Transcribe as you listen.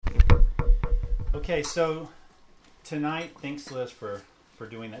Okay, so tonight, thanks Liz for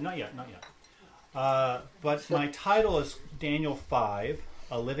doing that. Not yet. But my title is Daniel 5,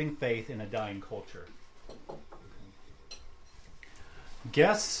 A Living Faith in a Dying Culture.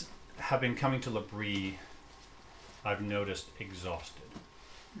 Guests have been coming to L'Abri, I've noticed, exhausted.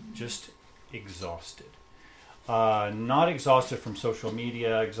 Just exhausted. Not exhausted from social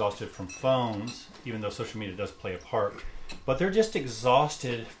media, exhausted from phones, even though social media does play a part, but they're just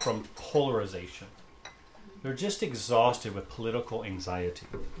exhausted from polarization. They're just exhausted with political anxiety.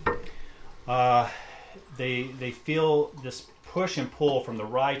 They feel this push and pull from the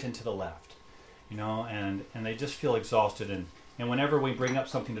right and to the left, and they just feel exhausted. And whenever we bring up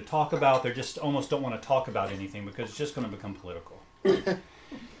something to talk about, they just almost don't want to talk about anything because it's just going to become political.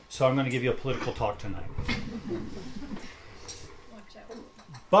 So I'm going to give you a political talk tonight. Watch out.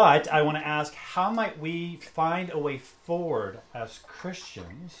 But I want to ask, how might we find a way forward as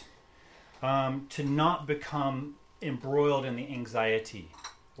Christians to not become embroiled in the anxiety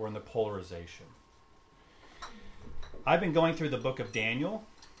or in the polarization? I've been going through the book of Daniel.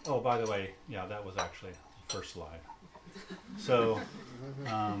 Oh, by the way, yeah, that was actually the first slide. So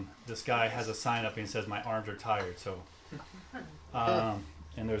this guy has a sign up and he says, "My arms are tired." So,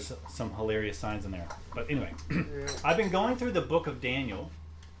 and there's some hilarious signs in there. But anyway, I've been going through the book of Daniel.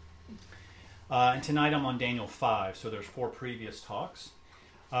 And tonight I'm on Daniel 5, so there's 4 previous talks.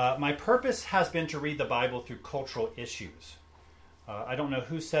 My purpose has been to read the Bible through cultural issues. I don't know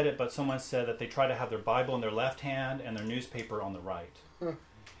who said it, but someone said that they try to have their Bible in their left hand and their newspaper on the right.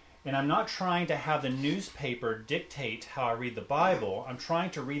 And I'm not trying to have the newspaper dictate how I read the Bible. I'm trying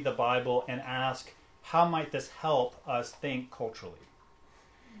to read the Bible and ask, how might this help us think culturally?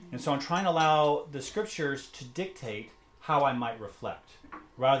 And so I'm trying to allow the scriptures to dictate how I might reflect,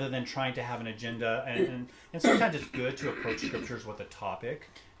 rather than trying to have an agenda. And sometimes it's good to approach scriptures with a topic.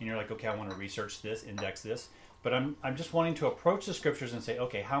 And you're like, okay, I want to research this, index this. But I'm just wanting to approach the scriptures and say,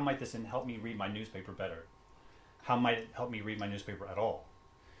 okay, how might this help me read my newspaper better? How might it help me read my newspaper at all?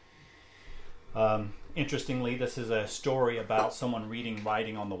 Interestingly, this is a story about someone reading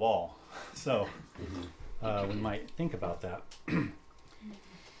writing on the wall. So we might think about that.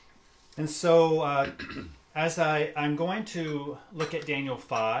 And so as I'm going to look at Daniel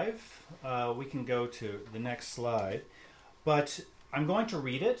 5, we can go to the next slide. But I'm going to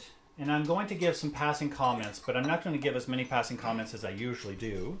read it, and I'm going to give some passing comments, but I'm not going to give as many passing comments as I usually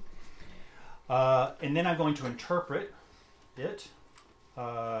do. And then I'm going to interpret it,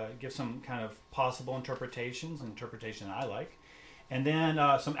 give some kind of possible interpretation I like, and then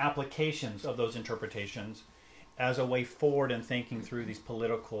some applications of those interpretations as a way forward in thinking through these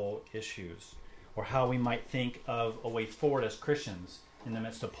political issues, or how we might think of a way forward as Christians in the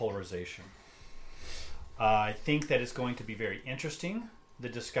midst of polarization. I think that it's going to be very interesting, the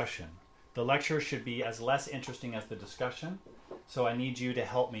discussion. The lecture should be as less interesting as the discussion, so I need you to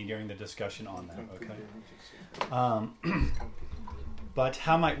help me during the discussion on that, okay? But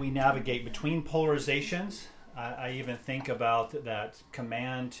how might we navigate between polarizations? I even think about that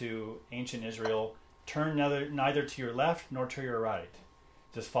command to ancient Israel, turn neither to your left nor to your right.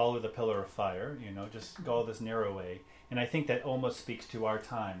 Just follow the pillar of fire, just go this narrow way. And I think that almost speaks to our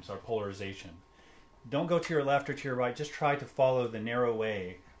times, our polarization. Don't go to your left or to your right, just try to follow the narrow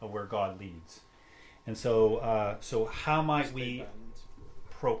way of where God leads. And so how might we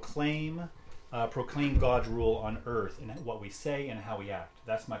proclaim God's rule on earth in what we say and how we act?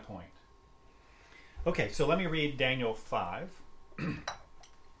 That's my point. Okay, so let me read Daniel 5.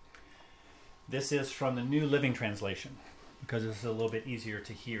 This is from the New Living Translation, because it's a little bit easier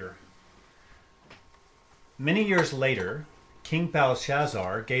to hear. Many years later, King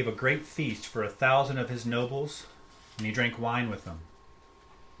Belshazzar gave a great feast for 1,000 of his nobles, and he drank wine with them.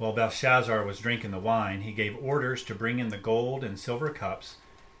 While Belshazzar was drinking the wine, he gave orders to bring in the gold and silver cups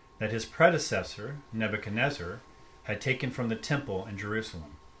that his predecessor, Nebuchadnezzar, had taken from the temple in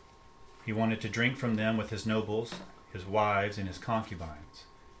Jerusalem. He wanted to drink from them with his nobles, his wives, and his concubines.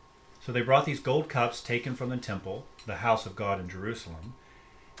 So they brought these gold cups taken from the temple, the house of God in Jerusalem,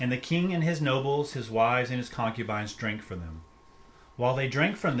 and the king and his nobles, his wives, and his concubines drank from them. While they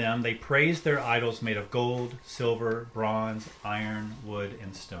drank from them, they praised their idols made of gold, silver, bronze, iron, wood,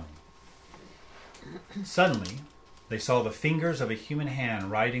 and stone. Suddenly, they saw the fingers of a human hand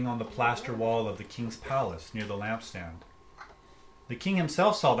writing on the plaster wall of the king's palace near the lampstand. The king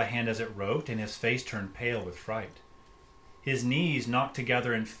himself saw the hand as it wrote, and his face turned pale with fright. His knees knocked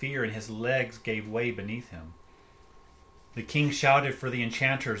together in fear, and his legs gave way beneath him. The king shouted for the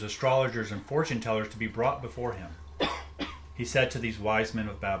enchanters, astrologers, and fortune tellers to be brought before him. He said to these wise men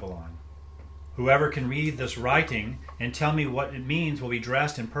of Babylon, Whoever can read this writing and tell me what it means will be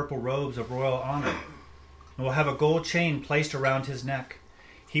dressed in purple robes of royal honor and will have a gold chain placed around his neck.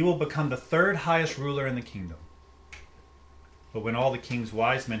 He will become the third highest ruler in the kingdom." But when all the king's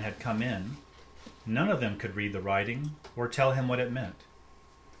wise men had come in, none of them could read the writing or tell him what it meant.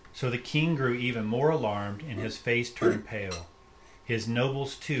 So the king grew even more alarmed, and his face turned pale. His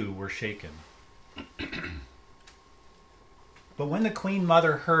nobles, too, were shaken. But when the queen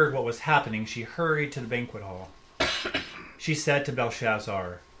mother heard what was happening, she hurried to the banquet hall. She said to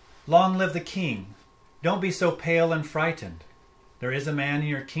Belshazzar, "Long live the king! Don't be so pale and frightened. There is a man in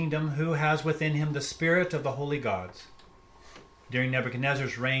your kingdom who has within him the spirit of the holy gods. During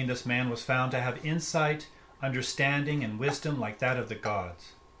Nebuchadnezzar's reign, this man was found to have insight, understanding, and wisdom like that of the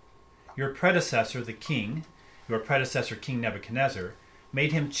gods. Your predecessor, King Nebuchadnezzar,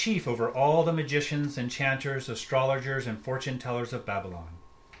 made him chief over all the magicians, enchanters, astrologers, and fortune tellers of Babylon.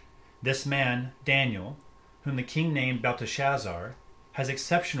 This man, Daniel, whom the king named Belteshazzar, has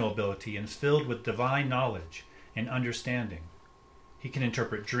exceptional ability and is filled with divine knowledge and understanding. He can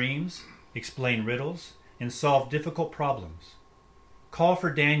interpret dreams, explain riddles, and solve difficult problems. Call for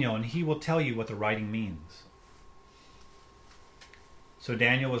Daniel, and he will tell you what the writing means." So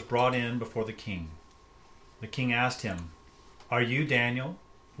Daniel was brought in before the king. The king asked him, "Are you Daniel,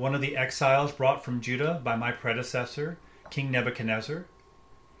 one of the exiles brought from Judah by my predecessor, King Nebuchadnezzar?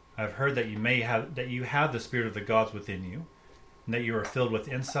 I have heard that you have the spirit of the gods within you, and that you are filled with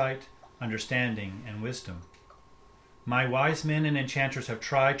insight, understanding, and wisdom. My wise men and enchanters have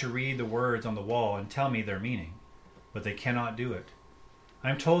tried to read the words on the wall and tell me their meaning, but they cannot do it. I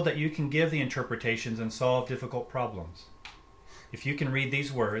am told that you can give the interpretations and solve difficult problems. If you can read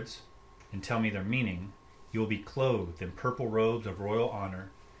these words and tell me their meaning, you will be clothed in purple robes of royal honor,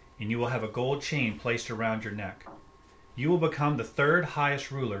 and you will have a gold chain placed around your neck. You will become the third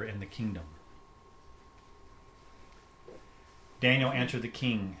highest ruler in the kingdom." Daniel answered the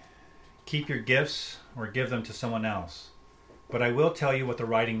king, "Keep your gifts or give them to someone else, but I will tell you what the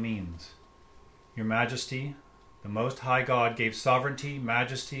writing means. Your Majesty, the Most High God gave sovereignty,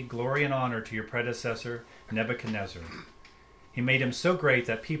 majesty, glory, and honor to your predecessor, Nebuchadnezzar. He made him so great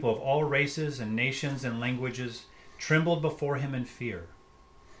that people of all races and nations and languages trembled before him in fear.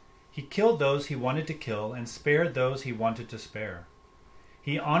 He killed those he wanted to kill and spared those he wanted to spare.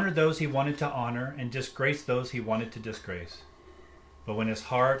 He honored those he wanted to honor and disgraced those he wanted to disgrace. But when his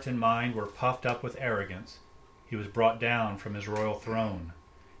heart and mind were puffed up with arrogance, he was brought down from his royal throne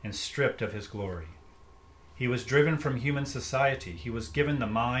and stripped of his glory. He was driven from human society. He was given the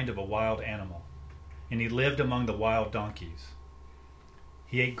mind of a wild animal, and he lived among the wild donkeys.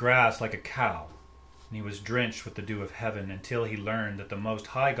 He ate grass like a cow, and he was drenched with the dew of heaven until he learned that the Most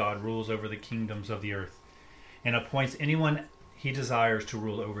High God rules over the kingdoms of the earth and appoints anyone he desires to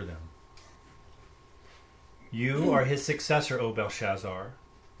rule over them. You are his successor, O Belshazzar,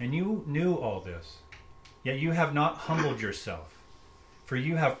 and you knew all this. Yet you have not humbled yourself, for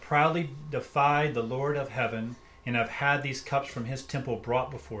you have proudly defied the Lord of heaven and have had these cups from his temple brought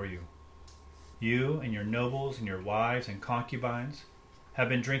before you. You and your nobles and your wives and concubines have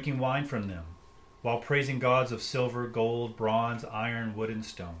been drinking wine from them, while praising gods of silver, gold, bronze, iron, wood, and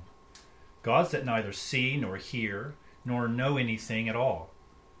stone, gods that neither see nor hear nor know anything at all.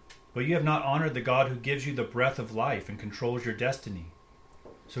 But you have not honored the God who gives you the breath of life and controls your destiny.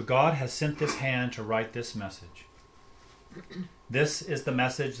 So God has sent this hand to write this message. This is the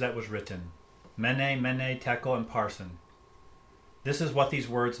message that was written: Mene, Mene, Tekel, and Parsin. This is what these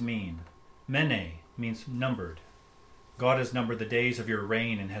words mean. Mene means numbered. God has numbered the days of your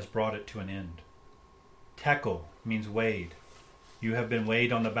reign and has brought it to an end. Tekel means weighed. You have been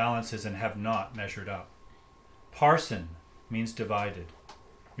weighed on the balances and have not measured up. Parsin means divided.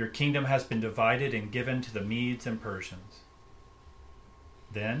 Your kingdom has been divided and given to the Medes and Persians.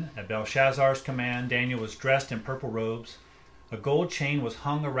 Then, at Belshazzar's command, Daniel was dressed in purple robes. A gold chain was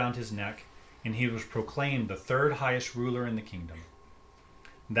hung around his neck, and he was proclaimed the third highest ruler in the kingdom.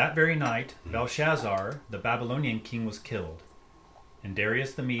 That very night, Belshazzar, the Babylonian king, was killed, and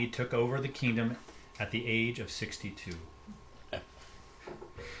Darius the Mede took over the kingdom at the age of 62.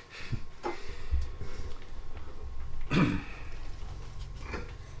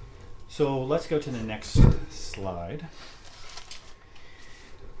 So let's go to the next slide.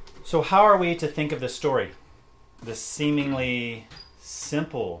 So how are we to think of this story? This seemingly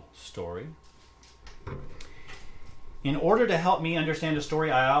simple story. In order to help me understand a story,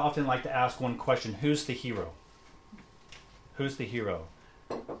 I often like to ask one question: who's the hero? Who's the hero?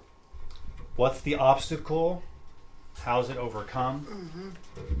 What's the obstacle? How's it overcome?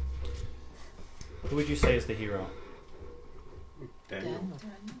 Who would you say is the hero? Daniel.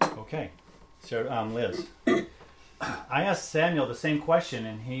 Okay. Liz. I asked Samuel the same question,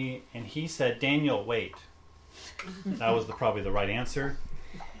 and he said, Daniel, wait. That was probably the right answer.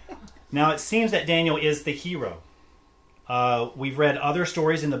 Now, it seems that Daniel is the hero. We've read other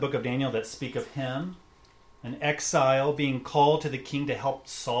stories in the book of Daniel that speak of him, an exile being called to the king to help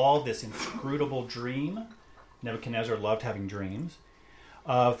solve this inscrutable dream. Nebuchadnezzar loved having dreams.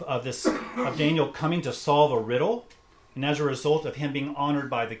 Of Daniel coming to solve a riddle, and as a result of him being honored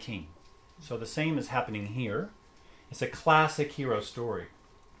by the king. So the same is happening here. It's a classic hero story.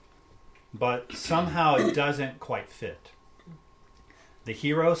 But somehow it doesn't quite fit. The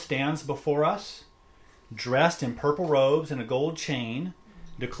hero stands before us, dressed in purple robes and a gold chain,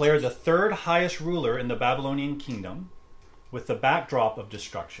 declared the third highest ruler in the Babylonian kingdom, with the backdrop of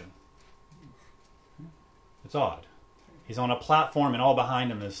destruction. It's odd. He's on a platform, and all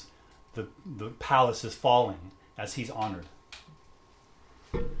behind him is the palace is falling as he's honored.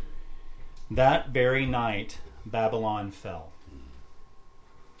 That very night, Babylon fell.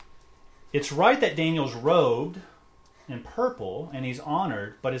 It's right that Daniel's robed in purple and he's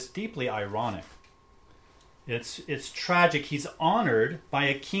honored, but it's deeply ironic. It's tragic. He's honored by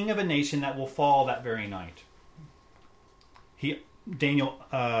a king of a nation that will fall that very night.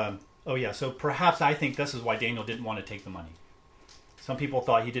 So perhaps I think this is why Daniel didn't want to take the money. Some people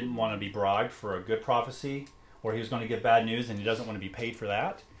thought he didn't want to be bribed for a good prophecy, or he was going to get bad news and he doesn't want to be paid for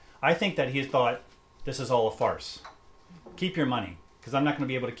that. I think that he thought, this is all a farce. Keep your money, because I'm not going to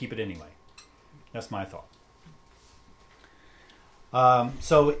be able to keep it anyway. That's my thought.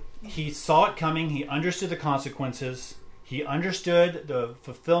 So he saw it coming. He understood the consequences. He understood the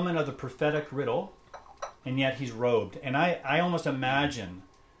fulfillment of the prophetic riddle, and yet he's robed. And I almost imagine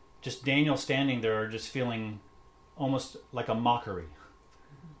just Daniel standing there just feeling almost like a mockery.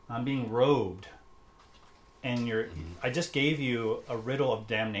 I'm being robed. And I just gave you a riddle of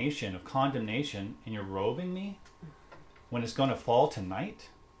damnation, of condemnation, and you're robing me when it's going to fall tonight?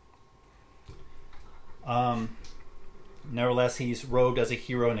 Nevertheless, he's robed as a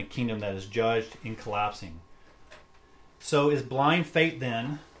hero in a kingdom that is judged in collapsing. So is blind fate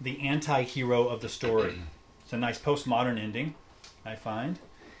then the anti-hero of the story? It's a nice postmodern ending, I find,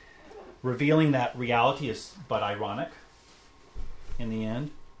 revealing that reality is but ironic in the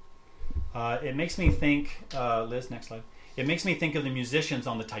end. It makes me think, Liz, next slide. It makes me think of the musicians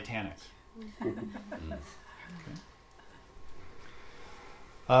on the Titanic.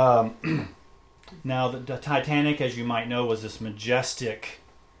 Now, the Titanic, as you might know, was this majestic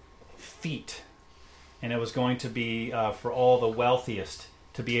feat. And it was going to be for all the wealthiest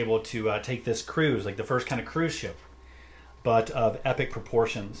to be able to take this cruise, like the first kind of cruise ship, but of epic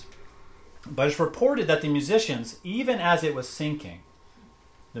proportions. But it's reported that the musicians, even as it was sinking,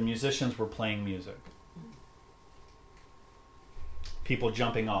 the musicians were playing music. People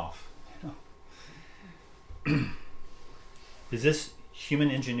jumping off. Is this human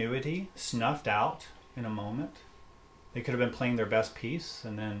ingenuity snuffed out in a moment? They could have been playing their best piece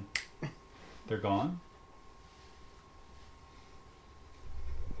and then they're gone.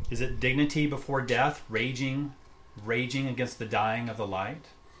 Is it dignity before death, raging against the dying of the light?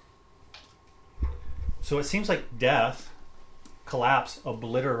 So it seems like death, collapse,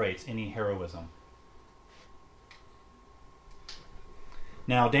 obliterates any heroism.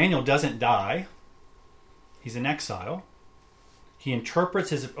 Now, Daniel doesn't die. He's in exile. He interprets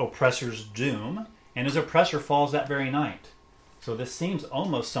his oppressor's doom, and his oppressor falls that very night. So this seems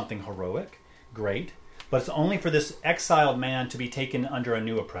almost something heroic, great, but it's only for this exiled man to be taken under a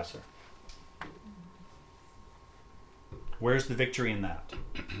new oppressor. Where's the victory in that?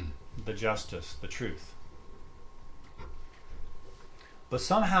 The justice, the truth. But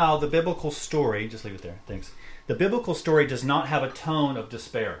somehow the biblical story, just leave it there, thanks. The biblical story does not have a tone of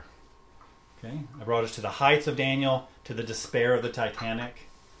despair. Okay, I brought us to the heights of Daniel, to the despair of the Titanic.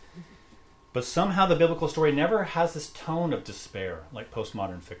 But somehow the biblical story never has this tone of despair like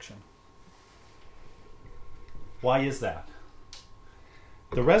postmodern fiction. Why is that?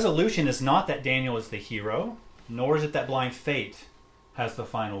 The resolution is not that Daniel is the hero, nor is it that blind fate has the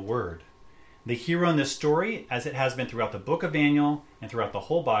final word. The hero in this story, as it has been throughout the book of Daniel and throughout the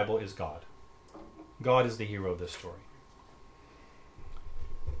whole Bible, is God. God is the hero of this story.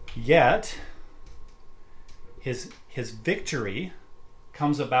 Yet, his victory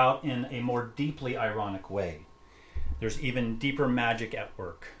comes about in a more deeply ironic way. There's even deeper magic at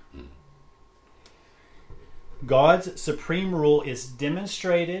work. God's supreme rule is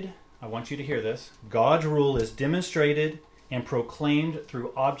demonstrated. I want you to hear this. God's rule is demonstrated and proclaimed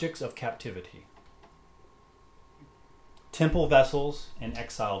through objects of captivity. Temple vessels and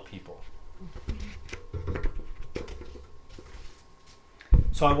exiled people.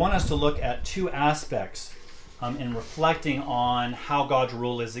 So I want us to look at two aspects in reflecting on how God's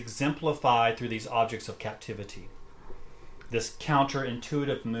rule is exemplified through these objects of captivity. This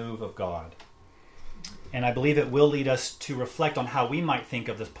counterintuitive move of God. And I believe it will lead us to reflect on how we might think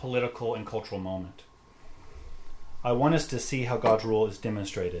of this political and cultural moment. I want us to see how God's rule is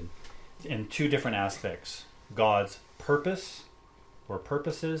demonstrated in two different aspects. God's purpose or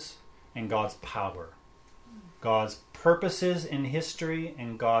purposes and God's power. God's purposes in history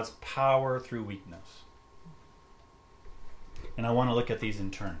and God's power through weakness. And I want to look at these in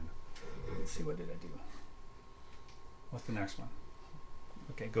turn. Let's see, what did I do? What's the next one?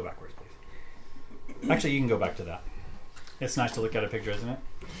 Okay, go backwards, please. Actually, you can go back to that. It's nice to look at a picture, isn't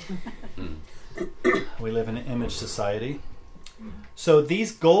it? We live in an image society. So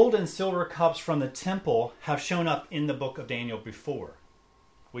these gold and silver cups from the temple have shown up in the book of Daniel before.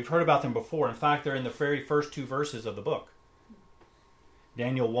 We've heard about them before. In fact, they're in the very first two verses of the book.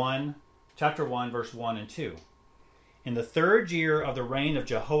 Daniel 1, chapter 1, verse 1 and 2. In the 3rd year of the reign of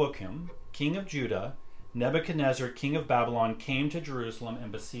Jehoiakim, king of Judah, Nebuchadnezzar, king of Babylon, came to Jerusalem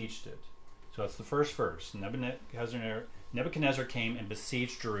and besieged it. So that's the first verse. Nebuchadnezzar came and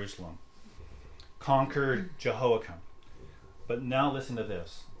besieged Jerusalem, conquered Jehoiakim. But now listen to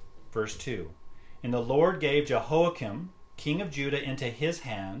this. Verse 2. And the Lord gave Jehoiakim, king of Judah, into his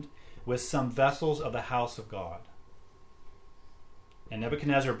hand with some vessels of the house of God. And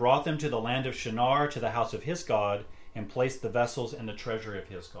Nebuchadnezzar brought them to the land of Shinar, to the house of his God, and placed the vessels in the treasury of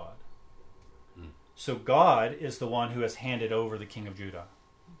his God. So God is the one who has handed over the king of Judah.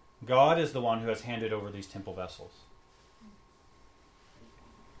 God is the one who has handed over these temple vessels.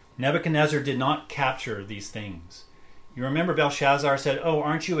 Nebuchadnezzar did not capture these things. You remember Belshazzar said, "Oh,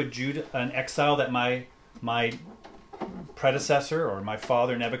 aren't you an exile that my predecessor or my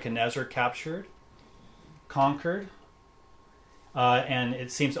father Nebuchadnezzar captured, conquered?" And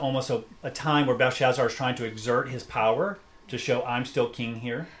it seems almost a time where Belshazzar is trying to exert his power to show, I'm still king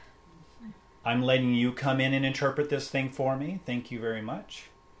here. I'm letting you come in and interpret this thing for me. Thank you very much.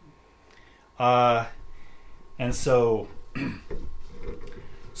 And so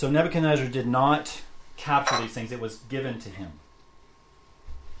Nebuchadnezzar did not capture these things. It was given to him.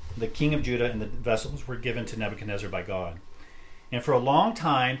 The king of Judah and the vessels were given to Nebuchadnezzar by God. And for a long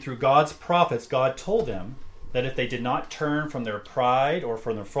time, through God's prophets, God told them that if they did not turn from their pride or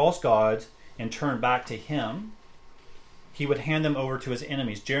from their false gods and turn back to him, he would hand them over to his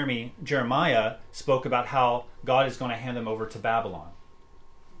enemies. Jeremiah spoke about how God is going to hand them over to Babylon.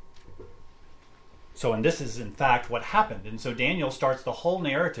 So, and this is in fact what happened. And so Daniel starts the whole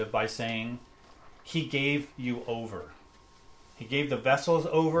narrative by saying, he gave you over. He gave the vessels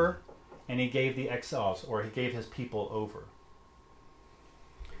over, and he gave the exiles, or he gave his people over.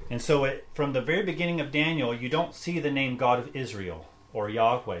 And so from the very beginning of Daniel, you don't see the name God of Israel or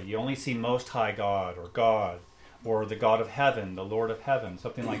Yahweh. You only see Most High God or the God of Heaven, the Lord of Heaven,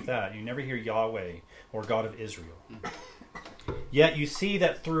 something like that. You never hear Yahweh or God of Israel. Yet you see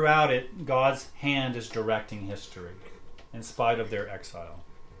that throughout it, God's hand is directing history in spite of their exile.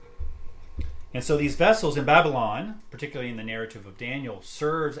 And so these vessels in Babylon, particularly in the narrative of Daniel,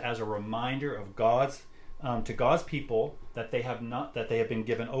 serves as a reminder of to God's people that they have been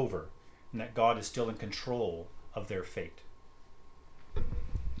given over, and that God is still in control of their fate.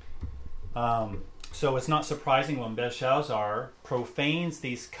 So it's not surprising when Belshazzar profanes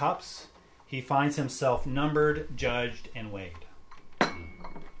these cups, he finds himself numbered, judged, and weighed.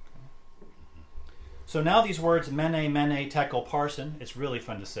 So now these words, mene, mene, tekel, parsin, it's really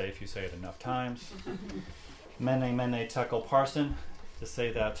fun to say if you say it enough times. Mene, mene, tekel, parsin, to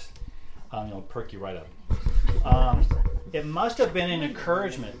say that, it'll perk you right up. It must have been an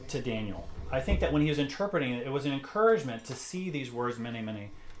encouragement to Daniel. I think that when he was interpreting it, it was an encouragement to see these words, mene, mene,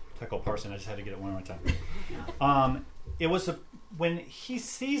 tekel, parsin. I just had to get it one more time. When he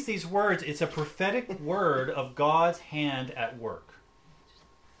sees these words, it's a prophetic word of God's hand at work.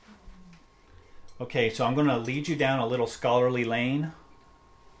 Okay, so I'm going to lead you down a little scholarly lane.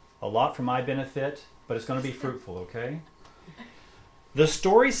 A lot for my benefit, but it's going to be fruitful, okay? The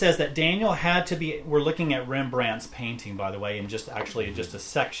story says that Daniel had to be... We're looking at Rembrandt's painting, by the way, and just a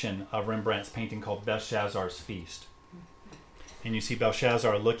section of Rembrandt's painting called Belshazzar's Feast. And you see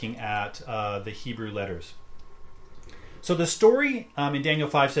Belshazzar looking at the Hebrew letters. So the story in Daniel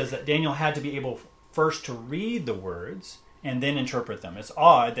 5 says that Daniel had to be able first to read the words and then interpret them. It's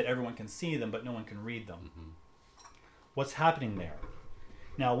odd that everyone can see them, but no one can read them. Mm-hmm. What's happening there?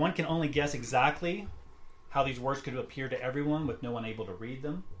 Now, one can only guess exactly how these words could appear to everyone with no one able to read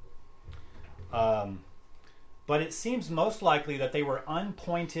them. But it seems most likely that they were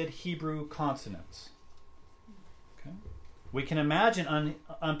unpointed Hebrew consonants. Okay? We can imagine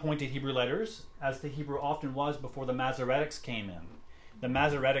unpointed Hebrew letters, as the Hebrew often was before the Masoretics came in. The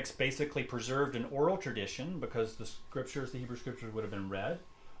Masoretics basically preserved an oral tradition because the Hebrew scriptures would have been read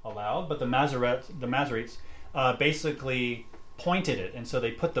aloud, but the Masoretes basically pointed it, and so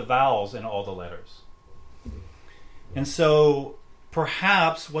they put the vowels in all the letters. And so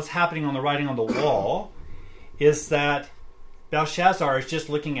perhaps what's happening on the writing on the wall is that Belshazzar is just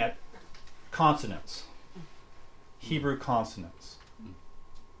looking at consonants, Hebrew consonants.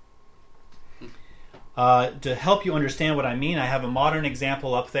 To help you understand what I mean, I have a modern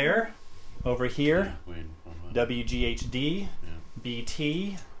example up there, over here. WGHD,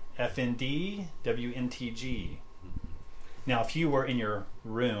 BT, FND, WNTG. Now, if you were in your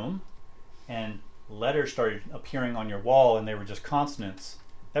room and letters started appearing on your wall and they were just consonants,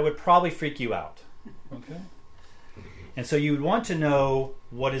 that would probably freak you out. Okay? And so you would want to know,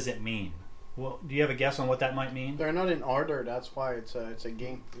 what does it mean? Well, do you have a guess on what that might mean? They're not in order. That's why it's a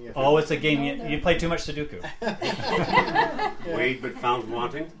game. Oh, it's a game. You play too much Sudoku. Weighed but found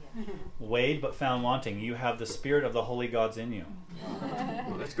wanting. Weighed but found wanting. You have the spirit of the holy gods in you.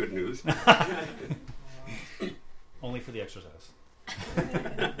 Well, that's good news. Only for the exercise.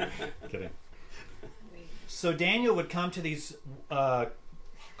 Kidding. So Daniel would come to these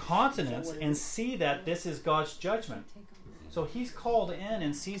consonants and see that this is God's judgment. So he's called in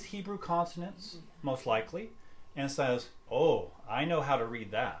and sees Hebrew consonants, most likely, and says, oh, I know how to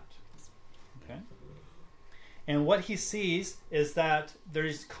read that. Okay? And what he sees is that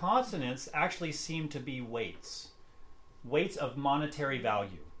these consonants actually seem to be weights of monetary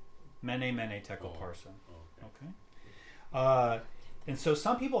value. Mene, mene, tekel, parson. Okay? And so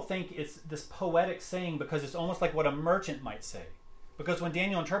some people think it's this poetic saying because it's almost like what a merchant might say. Because when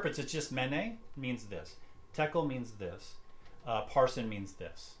Daniel interprets, it's just mene means this. Tekel means this. Parson means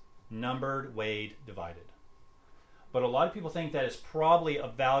this. Numbered, weighed, divided. But a lot of people think that it's probably a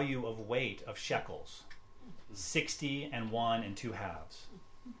value of weight of shekels. 60 and 1 and 2 halves.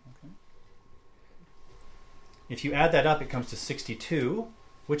 Okay. If you add that up, it comes to 62,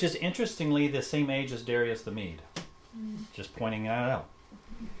 which is interestingly the same age as Darius the Mede. Just pointing that out.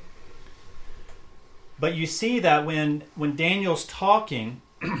 But you see that when Daniel's talking,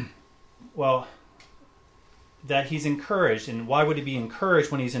 well, that he's encouraged. And why would he be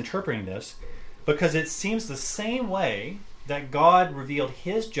encouraged when he's interpreting this? Because it seems the same way that God revealed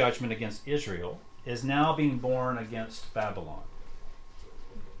his judgment against Israel is now being borne against Babylon.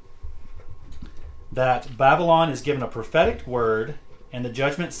 That Babylon is given a prophetic word, and the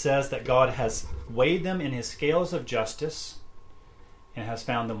judgment says that God has weighed them in his scales of justice and has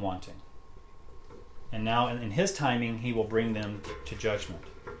found them wanting. And now in his timing, he will bring them to judgment.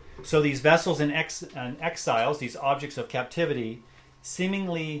 So these vessels and exiles, these objects of captivity,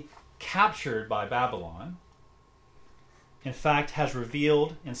 seemingly captured by Babylon, in fact, has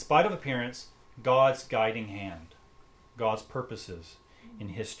revealed, in spite of appearance, God's guiding hand, God's purposes in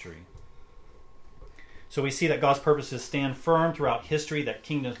history. So we see that God's purposes stand firm throughout history, that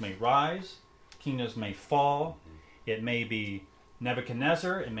kingdoms may rise, kingdoms may fall. It may be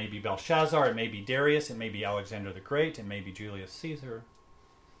Nebuchadnezzar, it may be Belshazzar, it may be Darius, it may be Alexander the Great, it may be Julius Caesar.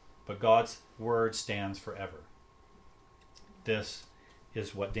 But God's word stands forever. This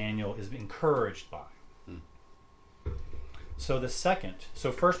is what Daniel is encouraged by. So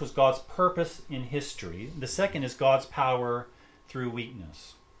first was God's purpose in history. The second is God's power through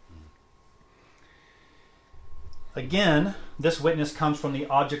weakness. Again, this witness comes from the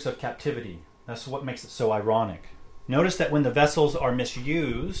objects of captivity. That's what makes it so ironic. Notice that when the vessels are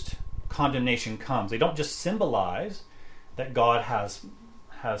misused, condemnation comes. They don't just symbolize that God has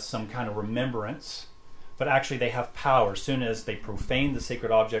some kind of remembrance, but actually they have power. As soon as they profane the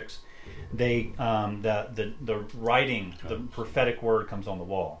sacred objects, they the writing, the prophetic word comes on the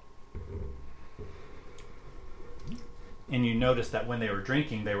wall. And you notice that when they were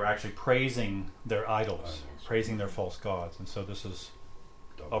drinking, they were actually praising their idols, praising their false gods. And so this is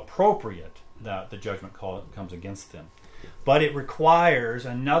appropriate that the judgment call comes against them. But it requires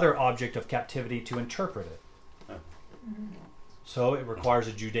another object of captivity to interpret it. So it requires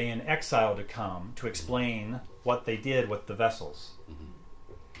a Judean exile to come to explain what they did with the vessels.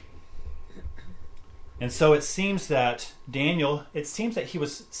 And so it seems that he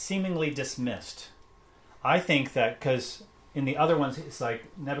was seemingly dismissed. I think that because in the other ones, it's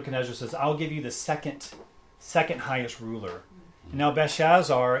like Nebuchadnezzar says, I'll give you the second highest ruler. And now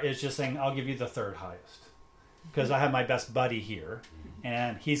Belshazzar is just saying, I'll give you the third highest. Because I have my best buddy here,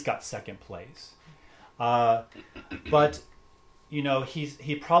 and he's got second place. But,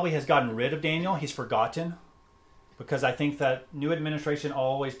 he probably has gotten rid of Daniel. He's forgotten. Because I think that new administration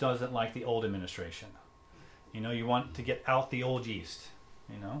always doesn't like the old administration. You want to get out the old yeast,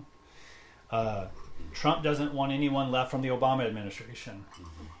 Trump doesn't want anyone left from the Obama administration.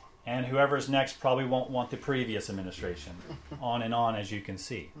 And whoever's next probably won't want the previous administration. On and on, as you can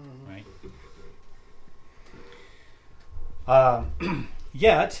see. Right?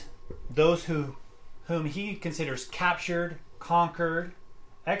 Yet, those whom he considers captured, conquered,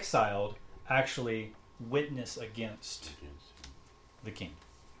 exiled, actually witness against the king.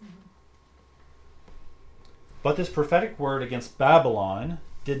 But this prophetic word against Babylon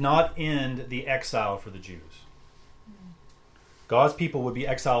did not end the exile for the Jews. God's people would be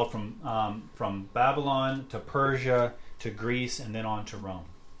exiled from Babylon to Persia to Greece and then on to Rome.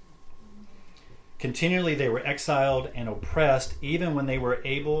 Continually they were exiled and oppressed even when they were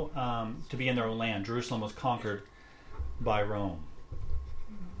able to be in their own land. Jerusalem was conquered by Rome.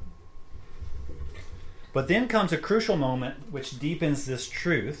 But then comes a crucial moment which deepens this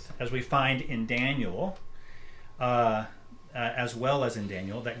truth, as we find in Daniel, as well as in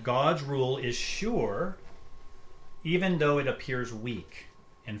Daniel, that God's rule is sure even though it appears weak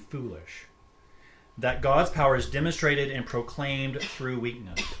and foolish. That God's power is demonstrated and proclaimed through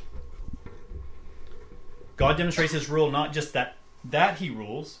weakness. God demonstrates his rule not just that he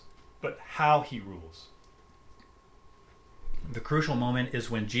rules, but how he rules. The crucial moment is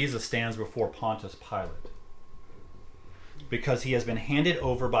when Jesus stands before Pontius Pilate, because he has been handed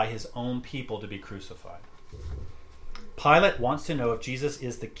over by his own people to be crucified. Pilate wants to know if Jesus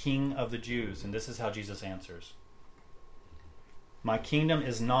is the King of the Jews, and this is how Jesus answers. My kingdom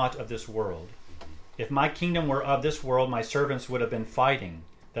is not of this world. If my kingdom were of this world, my servants would have been fighting,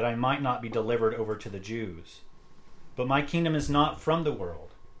 that I might not be delivered over to the Jews. But my kingdom is not from the world.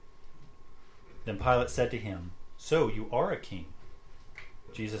 Then Pilate said to him, So you are a king?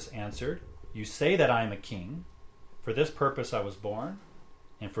 Jesus answered, You say that I am a king. For this purpose I was born,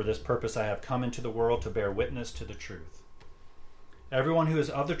 and for this purpose I have come into the world to bear witness to the truth. Everyone who is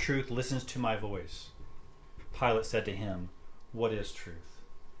of the truth listens to my voice. Pilate said to him, What is truth?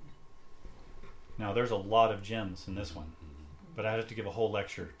 Now there's a lot of gems in this one, but I have to give a whole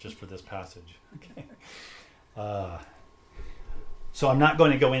lecture just for this passage. Okay. So I'm not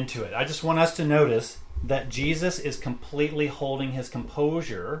going to go into it. I just want us to notice that Jesus is completely holding his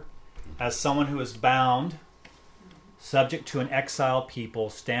composure as someone who is bound, subject to an exiled people,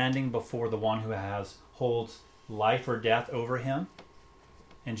 standing before the one who holds life or death over him,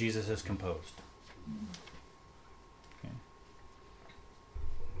 and Jesus is composed. Okay.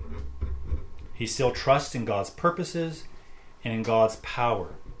 He still trusts in God's purposes and in God's power.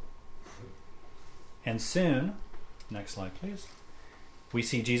 And soon, next slide please, we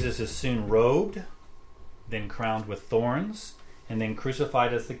see Jesus is soon robed, then crowned with thorns, and then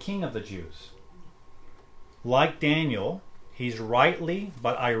crucified as the King of the Jews. Like Daniel, he's rightly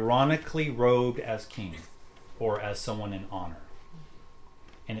but ironically robed as king, or as someone in honor.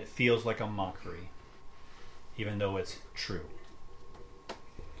 And it feels like a mockery, even though it's true.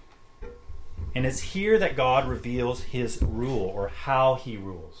 And it's here that God reveals his rule, or how he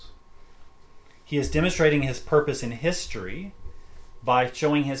rules. He is demonstrating his purpose in history by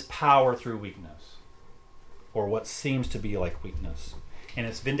showing his power through weakness, or what seems to be like weakness. And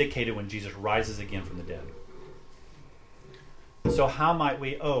it's vindicated when Jesus rises again from the dead. So how might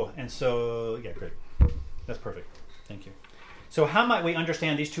we... great. That's perfect. Thank you. So how might we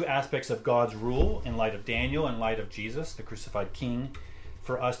understand these two aspects of God's rule in light of Daniel, in light of Jesus, the crucified king,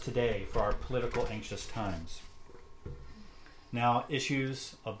 for us today, for our political anxious times? Now,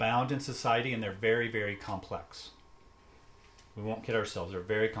 issues abound in society, and they're very, very complex. We won't kid ourselves. They're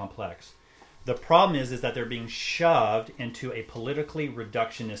very complex. The problem is that they're being shoved into a politically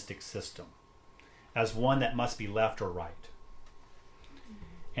reductionistic system as one that must be left or right.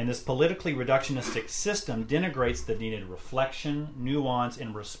 And this politically reductionistic system denigrates the needed reflection, nuance,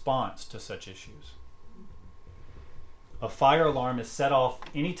 and response to such issues. A fire alarm is set off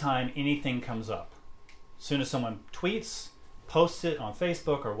anytime anything comes up. As soon as someone tweets, posts it on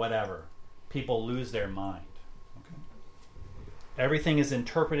Facebook or whatever, people lose their mind. Okay? Everything is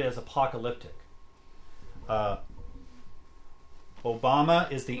interpreted as apocalyptic.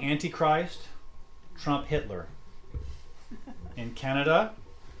 Obama is the Antichrist, Trump Hitler. In Canada,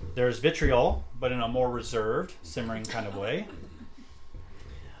 there's vitriol, but in a more reserved, simmering kind of way.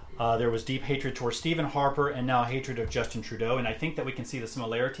 There was deep hatred towards Stephen Harper, and now hatred of Justin Trudeau. And I think that we can see the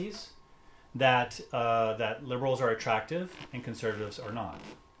similarities, that liberals are attractive and conservatives are not.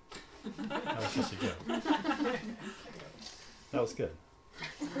 That was just a joke. That was good.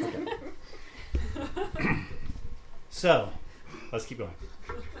 Okay. So, let's keep going.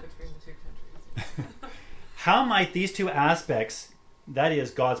 How might these two aspects That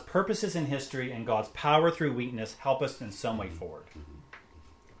is, God's purposes in history and God's power through weakness help us in some way forward.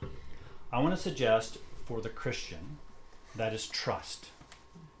 I want to suggest for the Christian, that is trust.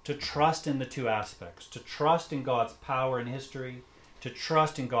 To trust in the two aspects. To trust in God's power in history. To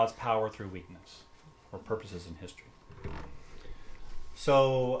trust in God's power through weakness or purposes in history.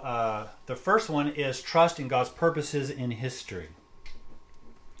 So the first one is trust in God's purposes in history.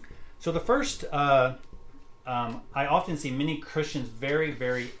 So the first, I often see many Christians very,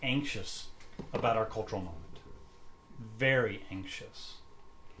 very anxious about our cultural moment. Very anxious.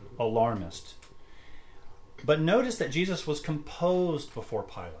 Alarmist. But notice that Jesus was composed before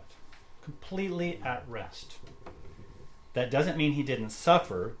Pilate. Completely at rest. That doesn't mean he didn't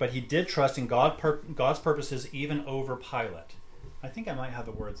suffer, but he did trust in God's purposes even over Pilate. I think I might have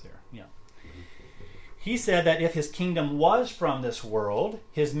the words there. Yeah. He said that if his kingdom was from this world,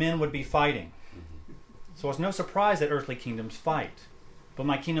 his men would be fighting. So it's no surprise that earthly kingdoms fight. But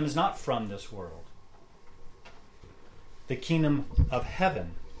my kingdom is not from this world. The kingdom of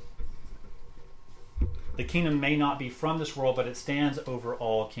heaven. The kingdom may not be from this world, but it stands over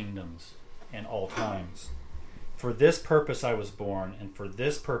all kingdoms and all times. For this purpose I was born, and for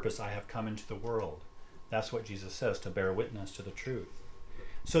this purpose I have come into the world. That's what Jesus says, to bear witness to the truth.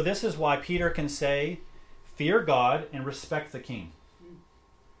 So this is why Peter can say, fear God and respect the king.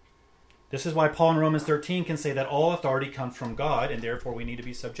 This is why Paul in Romans 13 can say that all authority comes from God, and therefore we need to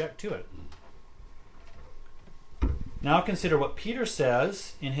be subject to it. Now consider what Peter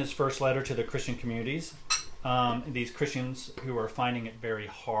says in his first letter to the Christian communities, these Christians who are finding it very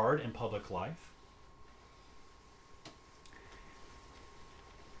hard in public life.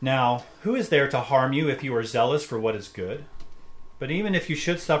 Now, who is there to harm you if you are zealous for what is good? But even if you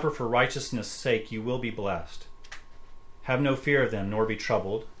should suffer for righteousness' sake, you will be blessed. Have no fear of them, nor be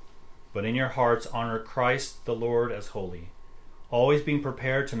troubled, but in your hearts honor Christ the Lord as holy, always being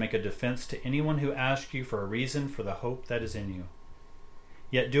prepared to make a defense to anyone who asks you for a reason for the hope that is in you.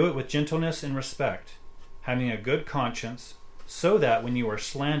 Yet do it with gentleness and respect, having a good conscience, so that when you are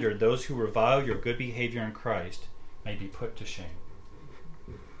slandered, those who revile your good behavior in Christ may be put to shame.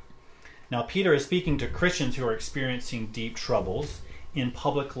 Now, Peter is speaking to Christians who are experiencing deep troubles in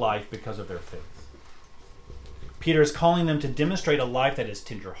public life because of their faith. Peter is calling them to demonstrate a life that is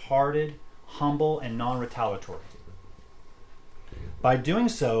tender-hearted, humble, and non-retaliatory. By doing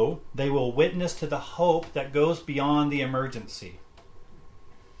so, they will witness to the hope that goes beyond the emergency,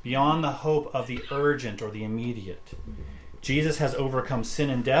 beyond the hope of the urgent or the immediate. Jesus has overcome sin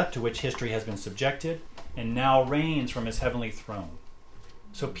and death, to which history has been subjected, and now reigns from his heavenly throne.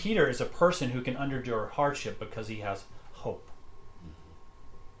 So Peter is a person who can endure hardship because he has hope.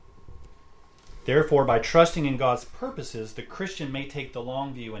 Therefore, by trusting in God's purposes, the Christian may take the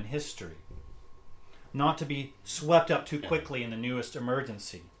long view in history, not to be swept up too quickly in the newest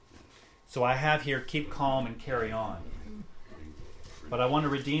emergency. So I have here, keep calm and carry on. But I want to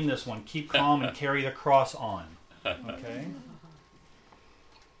redeem this one, keep calm and carry the cross on. Okay?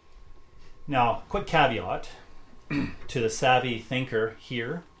 Now, quick caveat to the savvy thinker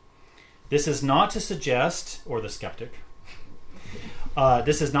here. This is not to suggest, or the skeptic,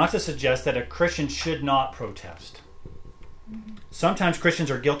 this is not to suggest that a Christian should not protest. Sometimes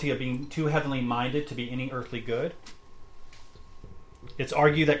Christians are guilty of being too heavenly minded to be any earthly good. It's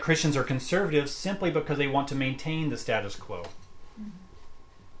argued that Christians are conservatives simply because they want to maintain the status quo.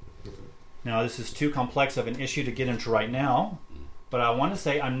 Now, this is too complex of an issue to get into right now, but I want to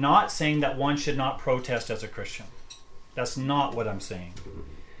say I'm not saying that one should not protest as a Christian. That's not what I'm saying.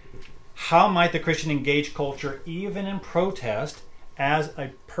 How might the Christian engage culture, even in protest, as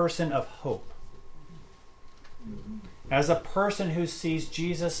a person of hope? As a person who sees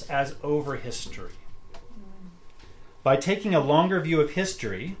Jesus as over history. By taking a longer view of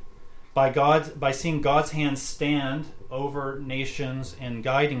history, by seeing God's hand stand over nations and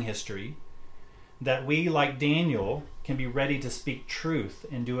guiding history, that we, like Daniel, can be ready to speak truth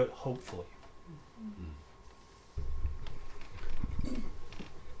and do it hopefully.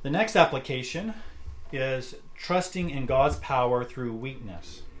 The next application is trusting in God's power through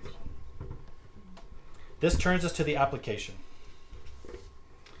weakness. This turns us to the application.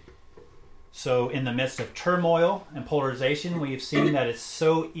 So in the midst of turmoil and polarization, we've seen that it's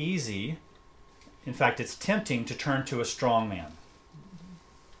so easy, in fact it's tempting, to turn to a strong man.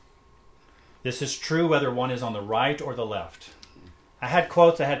 This is true whether one is on the right or the left. I had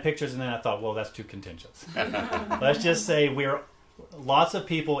quotes, I had pictures, and then I thought, well, that's too contentious. Let's just say lots of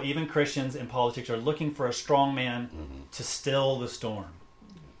people, even Christians in politics, are looking for a strong man to still the storm.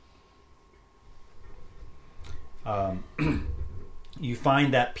 You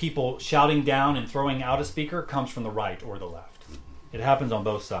find that people shouting down and throwing out a speaker comes from the right or the left. It happens on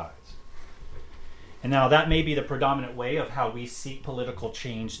both sides. And now that may be the predominant way of how we seek political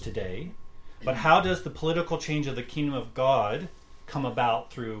change today. But how does the political change of the kingdom of God come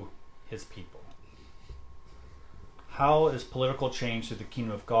about through his people? How is political change through the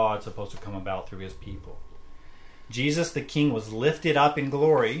kingdom of God supposed to come about through his people? Jesus the King was lifted up in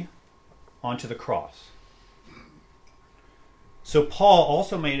glory onto the cross. So Paul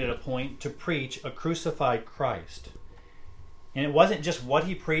also made it a point to preach a crucified Christ. And it wasn't just what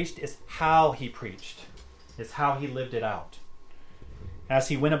he preached, it's how he preached. It's how he lived it out. As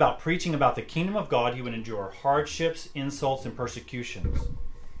he went about preaching about the kingdom of God, he would endure hardships, insults, and persecutions.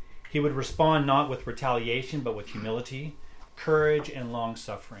 He would respond not with retaliation, but with humility, courage, and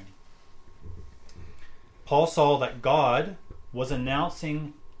long-suffering. Paul saw that God was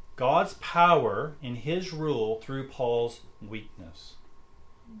announcing God's power in his rule through Paul's weakness.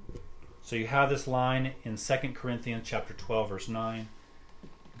 So you have this line in 2 Corinthians chapter 12, verse 9.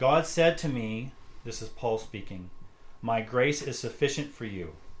 God said to me, this is Paul speaking, my grace is sufficient for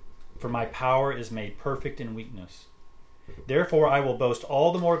you, for my power is made perfect in weakness. Therefore I will boast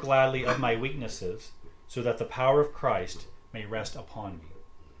all the more gladly of my weaknesses, so that the power of Christ may rest upon me.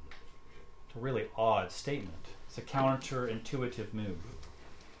 It's a really odd statement. It's a counterintuitive move.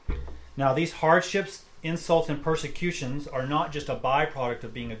 Now these hardships, insults, and persecutions are not just a byproduct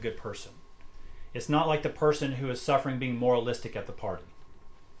of being a good person. It's not like the person who is suffering being moralistic at the party.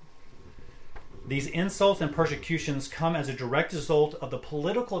 These insults and persecutions come as a direct result of the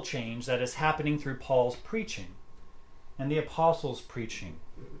political change that is happening through Paul's preaching and the apostles' preaching.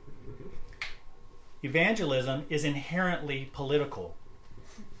 Evangelism is inherently political.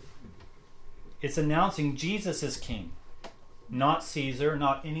 It's announcing Jesus as king, not Caesar,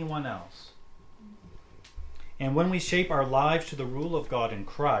 not anyone else. And when we shape our lives to the rule of God in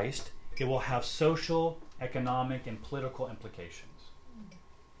Christ, it will have social, economic, and political implications.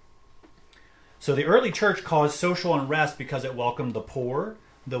 So the early church caused social unrest because it welcomed the poor,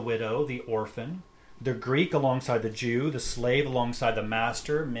 the widow, the orphan, the Greek alongside the Jew, the slave alongside the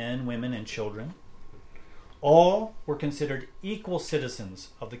master, men, women, and children. All were considered equal citizens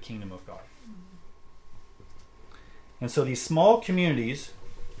of the kingdom of God. And so these small communities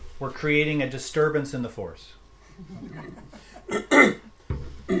were creating a disturbance in the force.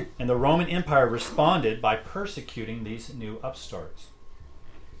 And the Roman Empire responded by persecuting these new upstarts.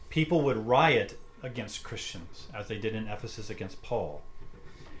 People would riot against Christians, as they did in Ephesus against Paul.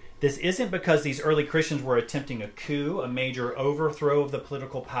 This isn't because these early Christians were attempting a coup, a major overthrow of the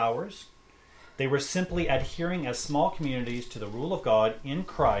political powers. They were simply adhering as small communities to the rule of God in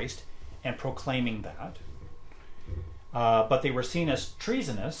Christ and proclaiming that. But they were seen as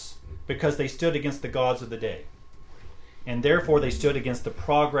treasonous because they stood against the gods of the day. And therefore they stood against the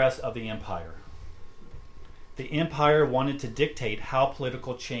progress of the empire. The empire wanted to dictate how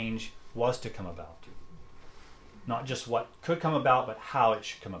political change was to come about. Not just what could come about, but how it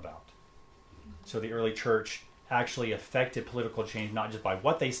should come about. So the early church actually affected political change not just by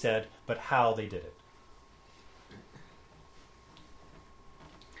what they said, but how they did it.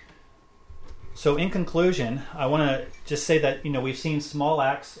 So in conclusion, I want to just say that, we've seen small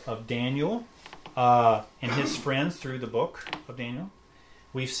acts of Daniel and his friends through the book of Daniel.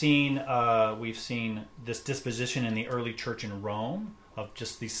 We've seen this disposition in the early church in Rome of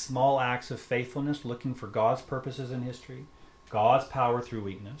just these small acts of faithfulness, looking for God's purposes in history, God's power through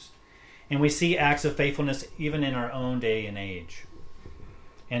weakness. And we see acts of faithfulness even in our own day and age.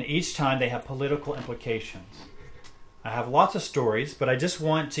 And each time they have political implications. I have lots of stories, but I just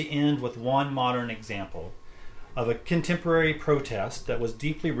want to end with one modern example of a contemporary protest that was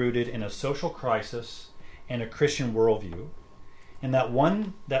deeply rooted in a social crisis and a Christian worldview, and that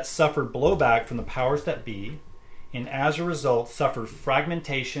one that suffered blowback from the powers that be, and as a result suffered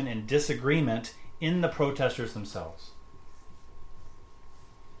fragmentation and disagreement in the protesters themselves.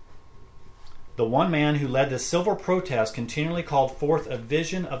 The one man who led this civil protest continually called forth a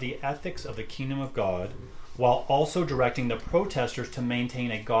vision of the ethics of the kingdom of God, while also directing the protesters to maintain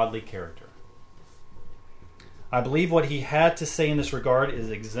a godly character. I believe what he had to say in this regard is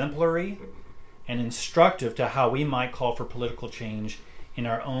exemplary and instructive to how we might call for political change in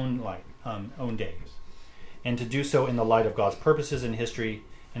our own days, and to do so in the light of God's purposes in history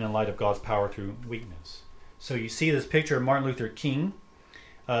and in light of God's power through weakness. So you see this picture of Martin Luther King.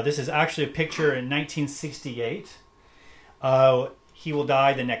 This is actually a picture in 1968. He will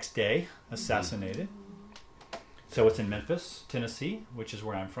die the next day, assassinated. So it's in Memphis, Tennessee, which is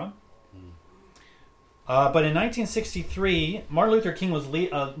where I'm from. But in 1963, Martin Luther King was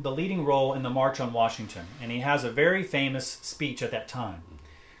the leading role in the March on Washington. And he has a very famous speech at that time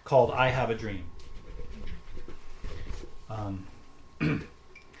called I Have a Dream.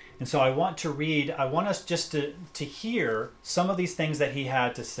 And so I want us just to hear some of these things that he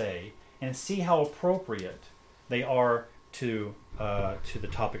had to say and see how appropriate they are to the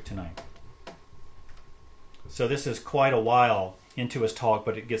topic tonight. So this is quite a while into his talk,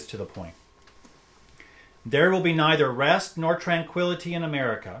 but it gets to the point. There will be neither rest nor tranquility in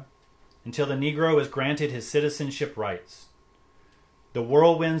America until the Negro is granted his citizenship rights. The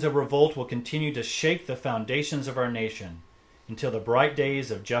whirlwinds of revolt will continue to shake the foundations of our nation until the bright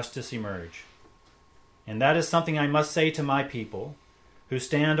days of justice emerge. And that is something I must say to my people, who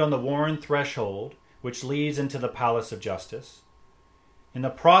stand on the worn threshold which leads into the palace of justice. In the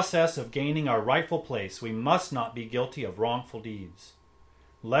process of gaining our rightful place, we must not be guilty of wrongful deeds.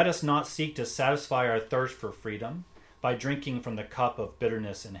 Let us not seek to satisfy our thirst for freedom by drinking from the cup of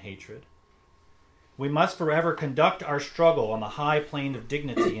bitterness and hatred. We must forever conduct our struggle on the high plane of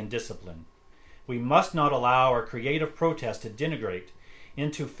dignity and discipline. We must not allow our creative protest to denigrate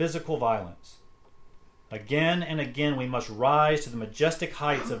into physical violence. Again and again, we must rise to the majestic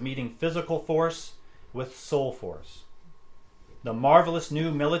heights of meeting physical force with soul force. The marvelous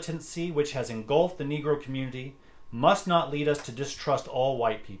new militancy which has engulfed the Negro community must not lead us to distrust all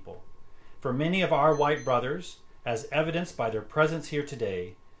white people. For many of our white brothers, as evidenced by their presence here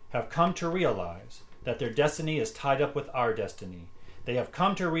today, have come to realize that their destiny is tied up with our destiny. They have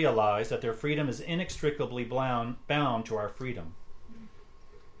come to realize that their freedom is inextricably bound to our freedom.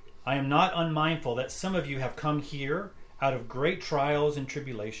 I am not unmindful that some of you have come here out of great trials and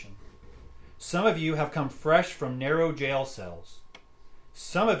tribulation. Some of you have come fresh from narrow jail cells.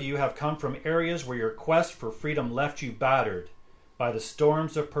 Some of you have come from areas where your quest for freedom left you battered by the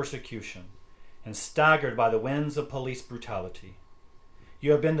storms of persecution and staggered by the winds of police brutality.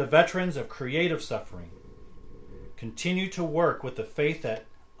 You have been the veterans of creative suffering. Continue to work with the faith that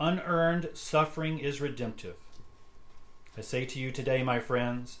unearned suffering is redemptive. I say to you today, my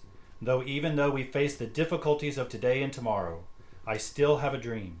friends, even though we face the difficulties of today and tomorrow, I still have a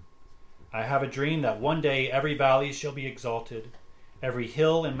dream. I have a dream that one day every valley shall be exalted, every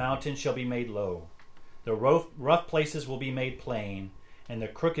hill and mountain shall be made low. The rough places will be made plain, and the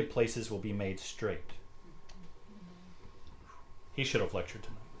crooked places will be made straight. He should have lectured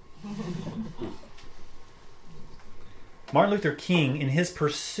tonight. Martin Luther King, in his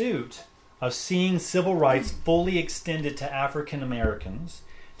pursuit of seeing civil rights fully extended to African Americans,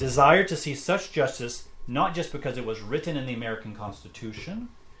 desired to see such justice not just because it was written in the American Constitution,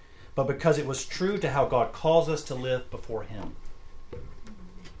 but because it was true to how God calls us to live before Him.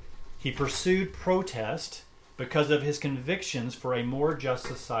 He pursued protest because of his convictions for a more just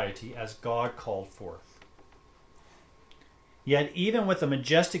society as God called forth. Yet even with a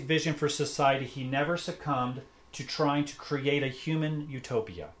majestic vision for society, he never succumbed to trying to create a human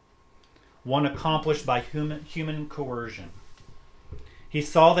utopia, one accomplished by human coercion. He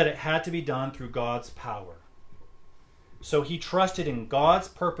saw that it had to be done through God's power. So he trusted in God's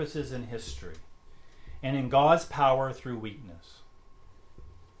purposes in history and in God's power through weakness.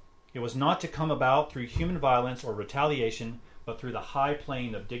 It was not to come about through human violence or retaliation, but through the high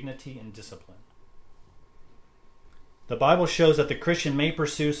plane of dignity and discipline. The Bible shows that the Christian may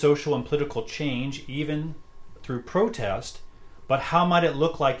pursue social and political change even through protest, but how might it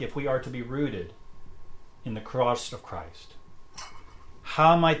look like if we are to be rooted in the cross of Christ?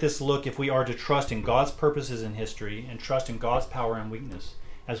 How might this look if we are to trust in God's purposes in history and trust in God's power and weakness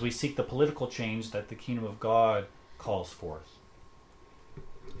as we seek the political change that the kingdom of God calls forth?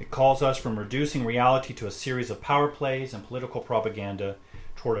 It calls us from reducing reality to a series of power plays and political propaganda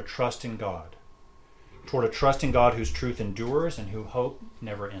toward a trust in God. Toward a trust in God whose truth endures and whose hope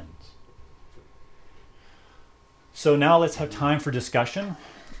never ends. So now let's have time for discussion.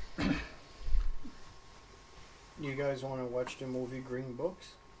 You guys want to watch the movie Green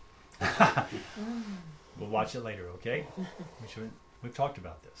Books? We'll watch it later, okay? We've talked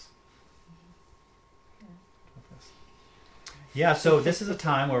about this. Yeah, so this is a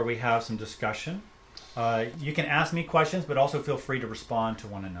time where we have some discussion. You can ask me questions, but also feel free to respond to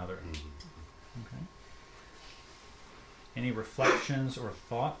one another. Okay. Any reflections or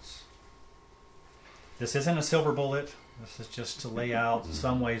thoughts? This isn't a silver bullet. This is just to lay out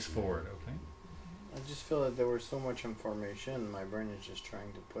some ways forward, okay? I just feel that there was so much information. My brain is just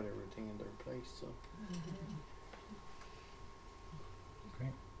trying to put everything in their place. So, Okay.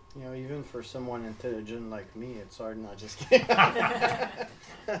 you know, even for someone intelligent like me, it's hard. Not just kidding.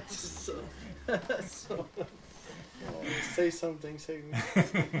 so, say something. Say.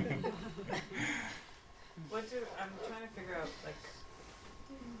 I'm trying to figure out, like,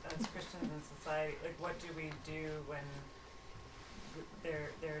 as Christians in society, like, what do we do when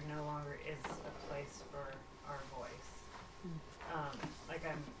there no longer is a place for our voice? Like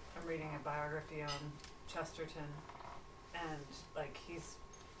I'm reading a biography on Chesterton, and like he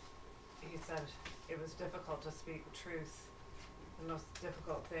said it was difficult to speak truth. The most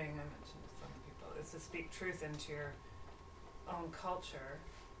difficult thing, I mentioned to some people, is to speak truth into your own culture,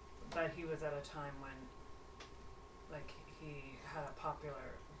 but he was at a time when like he had a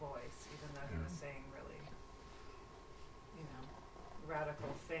popular voice, even though he was saying really,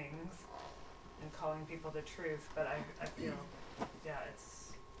 radical things and calling people to truth. But I feel,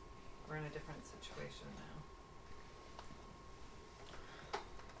 we're in a different situation now.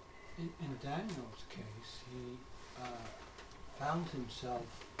 In Daniel's case, he found himself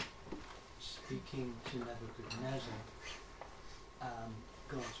speaking to Nebuchadnezzar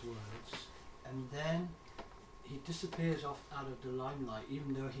God's words, and then he disappears off out of the limelight,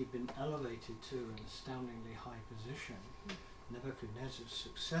 even though he'd been elevated to an astoundingly high position. Nebuchadnezzar's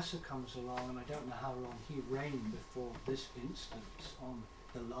successor comes along, and I don't know how long he reigned before this instance on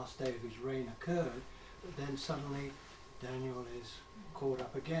the last day of his reign occurred, but then suddenly Daniel is called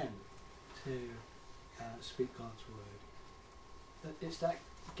up again to speak God's word. But it's that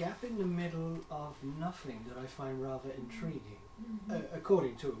gap in the middle of nothing that I find rather intriguing,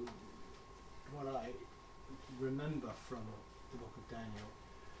 according to what I remember from the book of Daniel.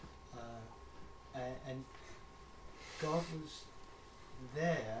 And God was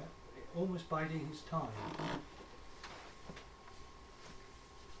there, almost biding his time.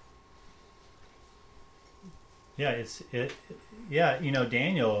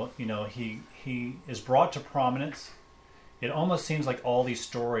 Daniel, he is brought to prominence. It almost seems like all these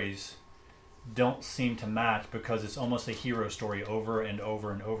stories don't seem to match, because it's almost a hero story over and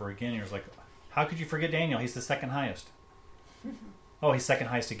over and over again. You're like, how could you forget Daniel? He's the second highest. Oh, he's second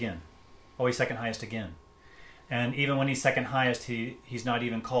highest again. Oh, he's second highest again. And even when he's second highest, he's not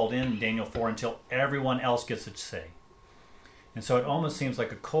even called in Daniel 4 until everyone else gets a say. And so it almost seems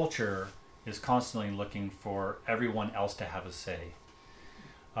like a culture is constantly looking for everyone else to have a say.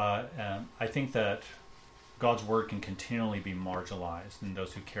 I think that God's word can continually be marginalized in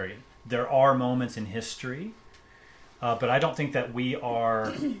those who carry it. There are moments in history, but I don't think that we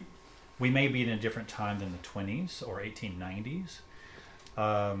may be in a different time than the 20s or 1890s.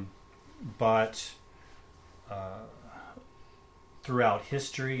 But throughout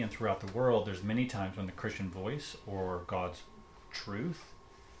history and throughout the world, there's many times when the Christian voice or God's truth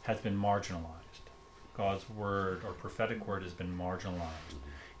has been marginalized. God's word or prophetic word has been marginalized,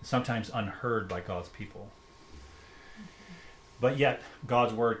 sometimes unheard by God's people. But yet,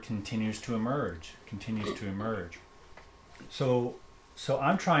 God's word continues to emerge. So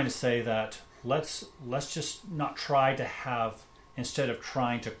I'm trying to say that let's just not try to have, instead of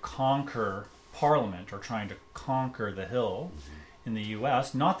trying to conquer Parliament or trying to conquer the Hill in the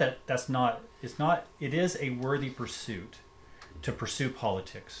U.S., it is a worthy pursuit to pursue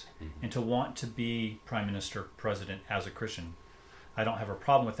politics and to want to be Prime Minister, President as a Christian. I don't have a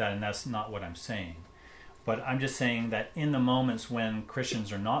problem with that, and that's not what I'm saying. But I'm just saying that in the moments when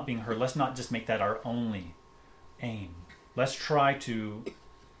Christians are not being heard, let's not just make that our only aim. Let's try to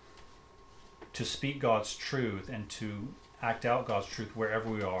speak God's truth and to act out God's truth wherever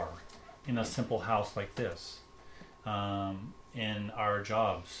we are, in a simple house like this, in our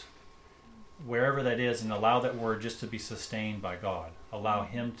jobs, wherever that is, and allow that word just to be sustained by God. Allow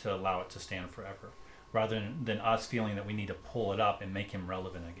him to allow it to stand forever, rather than us feeling that we need to pull it up and make him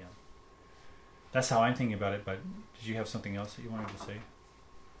relevant again. That's how I'm thinking about it, but did you have something else that you wanted to say?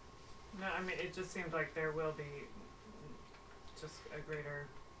 No, I mean, it just seems like there will be just a greater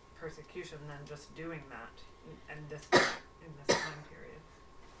persecution than just doing that in this time period.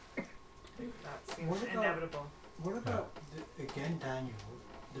 That seems inevitable. What about, again, Daniel,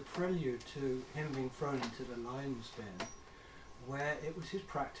 the prelude to him being thrown into the lion's den, where it was his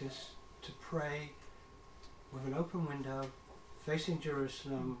practice to pray with an open window facing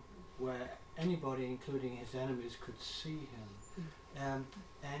Jerusalem, where anybody, including his enemies, could see him.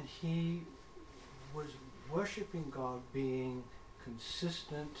 And he was worshipping God, being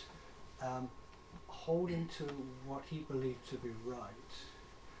consistent, holding to what he believed to be right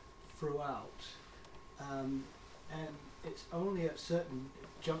throughout. And it's only at certain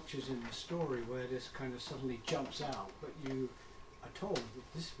junctures in the story where this kind of suddenly jumps out, but you are told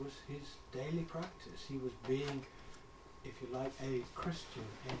that this was his daily practice. He was being, if you like, a Christian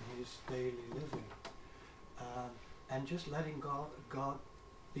in his daily living, and just letting God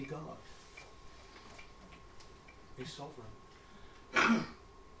be God, be sovereign.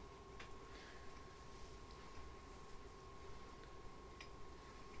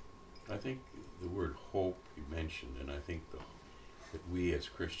 I think the word hope you mentioned, and I think that we as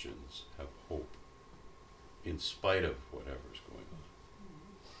Christians have hope. in spite of whatever's going on.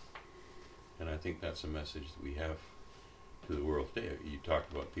 And I think that's a message that we have to the world today. You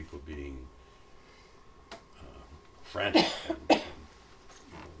talked about people being frantic and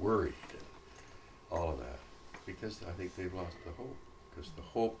worried and all of that, because I think they've lost the hope. Because the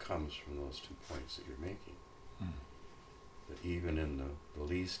hope comes from those 2 points that you're making. That even in the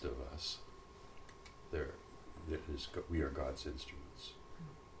least of us, we are God's instruments.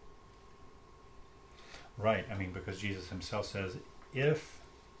 Right. I mean, because Jesus himself says, if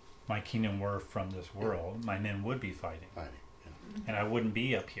my kingdom were from this world, my men would be fighting. And I wouldn't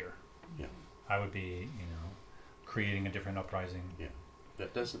be up here. Yeah. I would be, creating a different uprising. Yeah.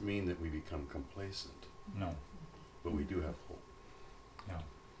 That doesn't mean that we become complacent. No. But we do have hope. Yeah.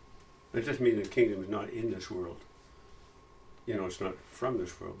 It doesn't mean the kingdom is not in this world. It's not from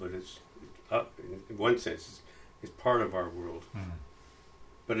this world, but it's up. In one sense, it's part of our world.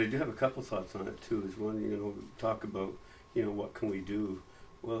 But I do have a couple thoughts on it too. Is one, talk about, what can we do?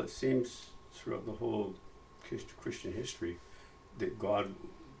 Well, it seems throughout the whole Christian history that God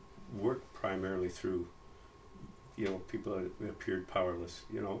worked primarily through, people that appeared powerless.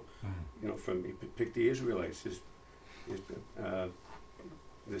 From pick the Israelites,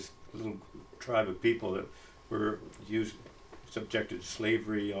 this little tribe of people that were subjected to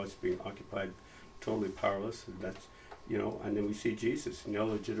slavery, always being occupied, totally powerless. And that's, and then we see Jesus, an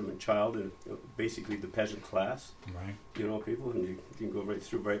illegitimate child, and basically the peasant class. Right. People, and you can go right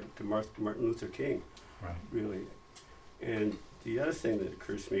to Martin Luther King. Right. Really. And the other thing that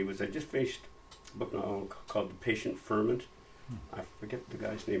occurs to me was I just finished a book now called The Patient Ferment. I forget the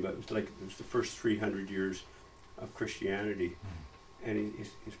guy's name, but it was the first 300 years of Christianity. And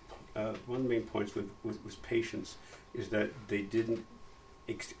one of the main points was patience, is that they didn't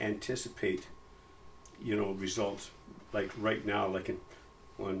anticipate, results like right now, like in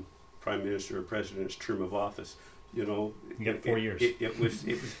one prime minister or president's term of office. You got 4 years. It was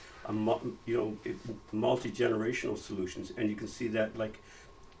a multi-generational solutions, and you can see that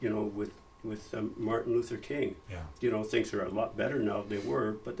with Martin Luther King. Yeah. Things are a lot better now than they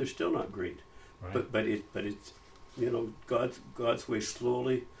were, but they're still not great. Right. But it's God's way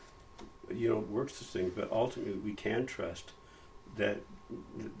slowly, works this thing. But ultimately, we can trust that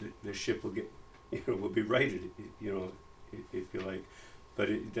the ship will get, will be righted, if you like. But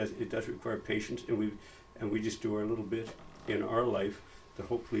it does require patience, and we just do our little bit in our life that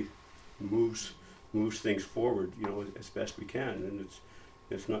hopefully moves things forward, as best we can. And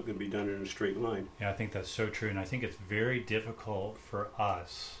it's not going to be done in a straight line. Yeah, I think that's so true, and I think it's very difficult for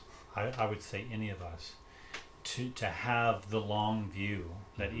us, I would say any of us, to have the long view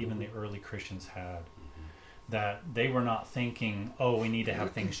that even the early Christians had, that they were not thinking, we need to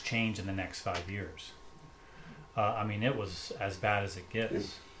have things change in the next 5 years. It was as bad as it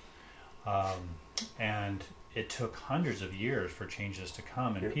gets. And it took hundreds of years for changes to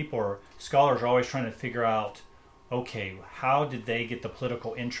come, and scholars are always trying to figure out, okay, how did they get the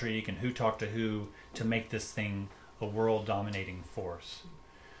political intrigue and who talked to who to make this thing a world-dominating force?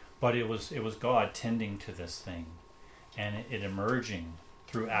 But it was God tending to this thing, and it emerging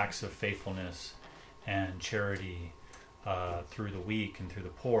through acts of faithfulness and charity through the weak and through the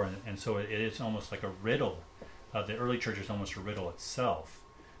poor, and so it is almost like a riddle. The early church is almost a riddle itself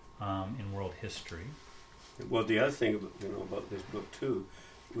in world history. Well, the other thing about this book too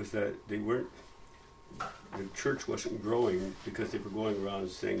was that the church wasn't growing because they were going around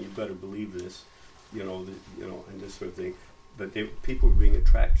saying, "You've got to believe this," and this sort of thing. But people were being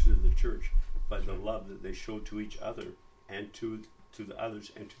attracted to the church by the love that they showed to each other and to the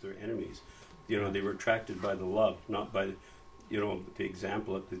others and to their enemies. They were attracted by the love, not by the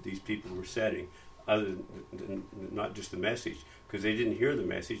example that these people were setting, other than not just the message, because they didn't hear the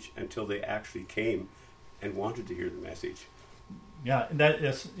message until they actually came and wanted to hear the message. Yeah, that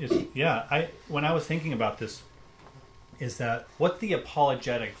is when I was thinking about this, is that what's the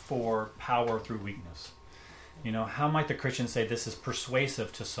apologetic for power through weakness? How might the Christian say this is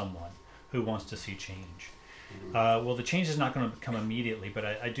persuasive to someone who wants to see change? Well, the change is not going to come immediately, but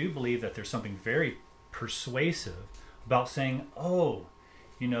I do believe that there's something very persuasive about saying,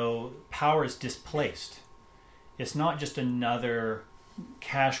 power is displaced. It's not just another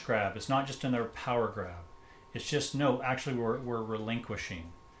cash grab. It's not just another power grab. It's just, no, actually we're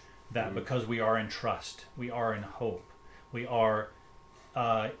relinquishing that because we are in trust. We are in hope. We are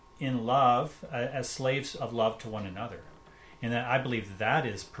in love, as slaves of love to one another. And that I believe that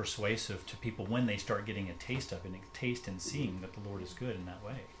is persuasive to people when they start getting a taste of it, and a taste and seeing that the Lord is good in that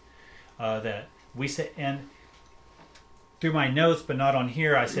way. That we say, and through my notes, but not on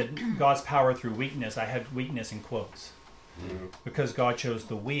here, I said God's power through weakness. I had weakness in quotes. Because God chose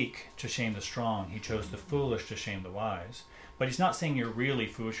the weak to shame the strong. He chose the foolish to shame the wise. But he's not saying you're really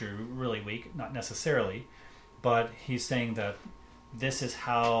foolish or you're really weak, not necessarily. But he's saying that this is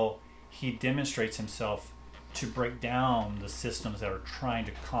how he demonstrates himself to break down the systems that are trying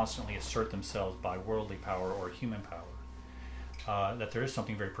to constantly assert themselves by worldly power or human power. That there is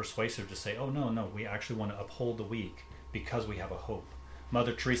something very persuasive to say, oh, no, we actually want to uphold the weak because we have a hope.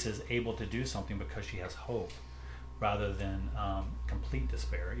 Mother Teresa is able to do something because she has hope, rather than complete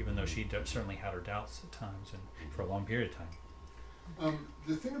despair, even though she certainly had her doubts at times and for a long period of time.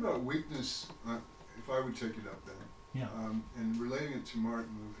 The thing about weakness, if I would take it up then, Yeah. and relating it to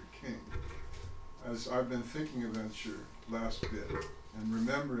Martin Luther King, as I've been thinking about your last bit and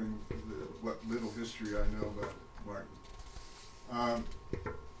remembering what little history I know about Martin,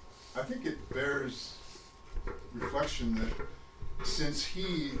 I think it bears reflection that since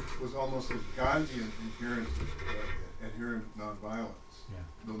he was almost a Gandhian adherent of nonviolence,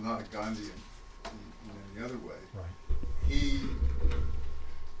 though not a Gandhian in any other way, he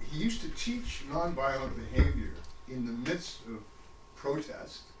used to teach nonviolent behavior in the midst of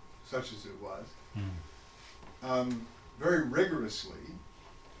protest, such as it was, very rigorously,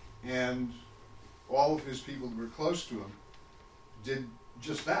 and all of his people who were close to him did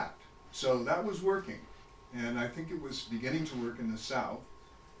just that. So that was working. And I think it was beginning to work in the South.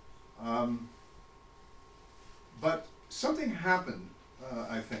 But something happened,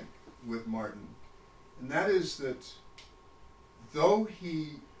 I think, with Martin. And that is that though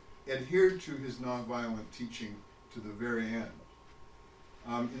he adhered to his nonviolent teaching to the very end,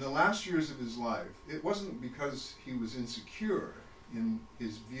 in the last years of his life, it wasn't because he was insecure in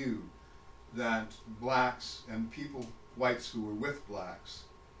his view that blacks and whites who were with blacks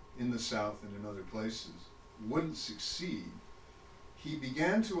in the South and in other places wouldn't succeed. He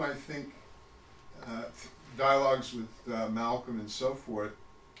began to, I think, dialogues with Malcolm and so forth,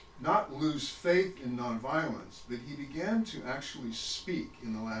 not lose faith in nonviolence, but he began to actually speak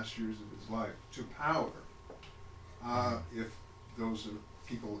in the last years of his life to power. If those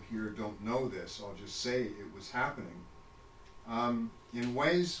people here don't know this, I'll just say it was happening in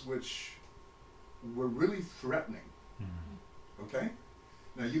ways which were really threatening. Okay?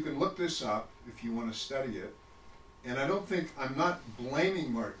 Now you can look this up if you want to study it, and I'm not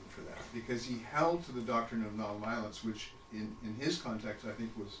blaming Martin for that, because he held to the doctrine of nonviolence, which in his context I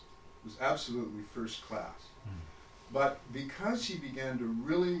think was absolutely first class. But because he began to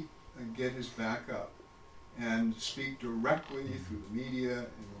really get his back up and speak directly through the media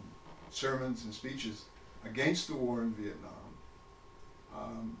and sermons and speeches against the war in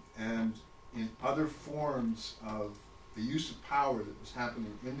Vietnam, and in other forms of the use of power that was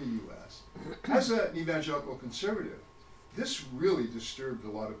happening in the U.S., as an evangelical conservative, this really disturbed a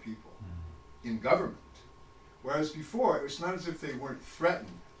lot of people in government. Whereas before, it was not as if they weren't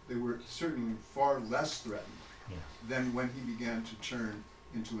threatened. They were certainly far less threatened than when he began to turn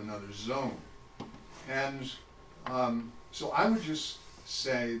into another zone. And so I would just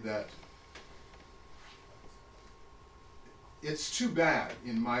say that it's too bad,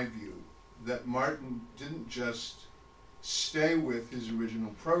 in my view, that Martin didn't just stay with his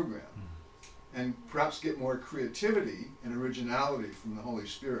original program and perhaps get more creativity and originality from the Holy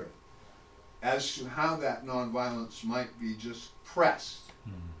Spirit as to how that nonviolence might be just pressed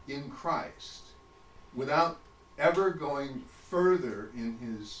in Christ without ever going further in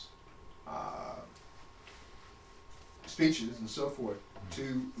his speeches and so forth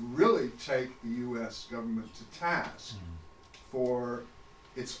to really take the U.S. government to task for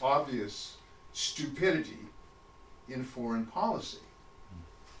its obvious stupidity in foreign policy,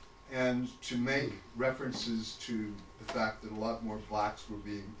 and to make references to the fact that a lot more blacks were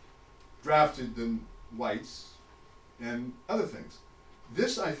being drafted than whites and other things.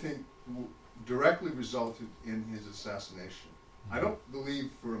 This, I think, directly resulted in his assassination. I don't believe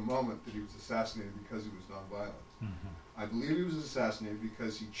for a moment that he was assassinated because he was nonviolent. I believe he was assassinated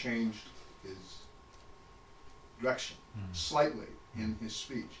because he changed his direction slightly in his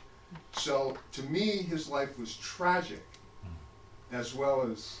speech. So, to me, his life was tragic as well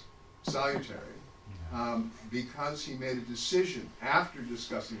as salutary, because he made a decision after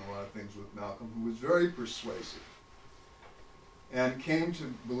discussing a lot of things with Malcolm, who was very persuasive, and came to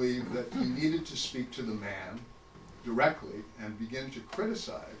believe that he needed to speak to the man directly and begin to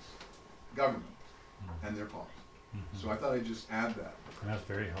criticize government and their policy. So I thought I'd just add that. And that's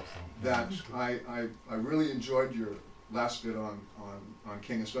very helpful. That I really enjoyed your last bit on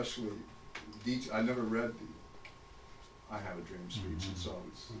King, especially detail. I never read the I Have a Dream speech, and so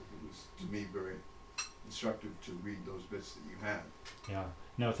it was to me very instructive to read those bits that you had. Yeah.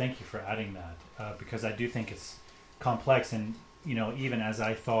 No, thank you for adding that, because I do think it's complex, and even as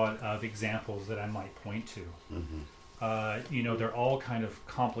I thought of examples that I might point to, they're all kind of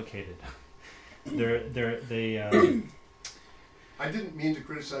complicated. I didn't mean to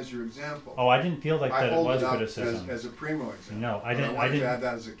criticize your example. Oh, I didn't feel like I that it hold was it up criticism. as a primo example. No, I But didn't. I wanted didn't. to add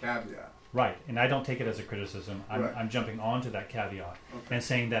that as a caveat. Right, and I don't take it as a criticism. Right. I'm jumping onto that caveat Okay. and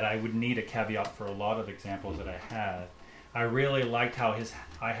saying that I would need a caveat for a lot of examples that I had. I really liked how his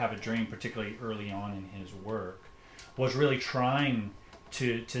I Have a Dream, particularly early on in his work, was really trying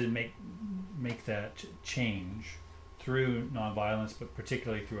to make that change through nonviolence, but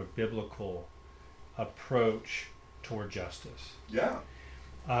particularly through a biblical approach toward justice. Yeah.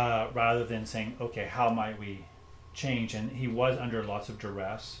 Rather than saying, okay, how might we change? And he was under lots of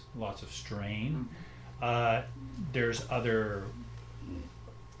duress, lots of strain. There's other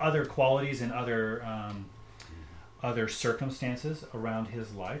qualities and other circumstances around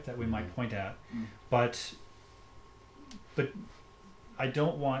his life that we might point at, but I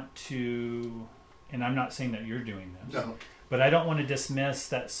don't want to, and I'm not saying that you're doing this, No. but I don't want to dismiss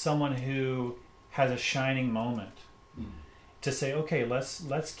that someone who has a shining moment to say, okay,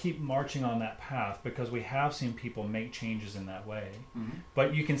 let's keep marching on that path, because we have seen people make changes in that way.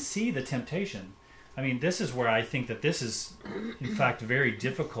 But you can see the temptation. I mean, this is where I think that this is, in fact, very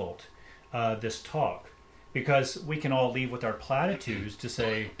difficult, this talk, because we can all leave with our platitudes to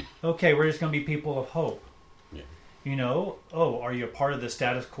say, okay, we're just going to be people of hope. Yeah. Are you a part of the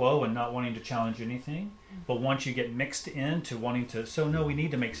status quo and not wanting to challenge anything? But once you get mixed into wanting to, no, we need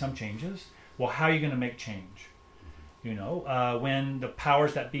to make some changes. Well, how are you going to make change? When the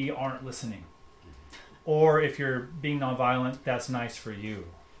powers that be aren't listening. Or if you're being nonviolent, that's nice for you.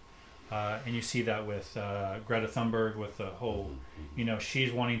 And you see that with Greta Thunberg, with the whole,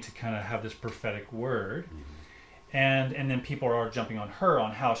 she's wanting to kind of have this prophetic word. And then people are jumping on her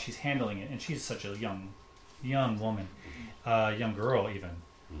on how she's handling it. And she's such a young woman, young girl even,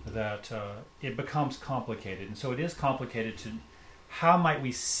 that it becomes complicated. And so it is complicated to how might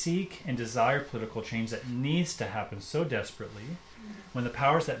we seek and desire political change that needs to happen so desperately when the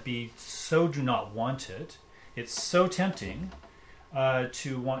powers that be so do not want it. It's so tempting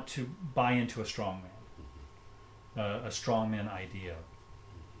to want to buy into a strongman idea.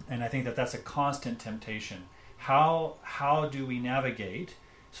 And I think that that's a constant temptation. How do we navigate?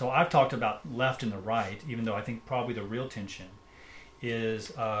 So I've talked about left and the right, even though I think probably the real tension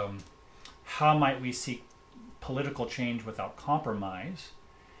is how might we seek political change without compromise,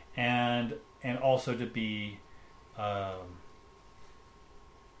 and also to be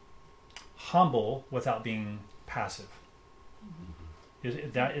humble without being passive.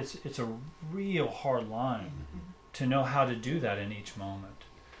 It's a real hard line to know how to do that in each moment.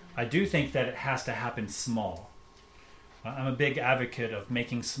 I do think that it has to happen small. I'm a big advocate of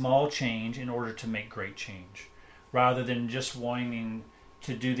making small change in order to make great change, rather than just wanting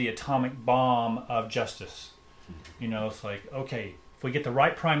to do the atomic bomb of justice. It's like, okay, if we get the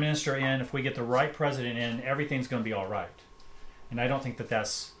right prime minister in, if we get the right president in, everything's going to be all right. And I don't think that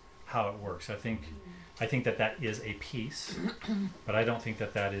that's how it works. I think that is a piece, but I don't think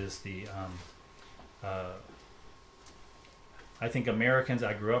that is the. I think Americans.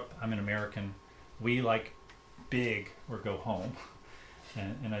 I'm an American. We like big or go home,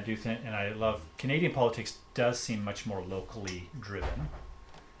 and I do think, and I love Canadian politics. Does seem much more locally driven.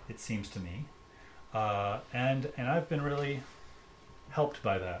 It seems to me. And I've been really helped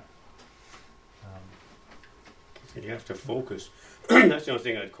by that. You have to focus. That's the only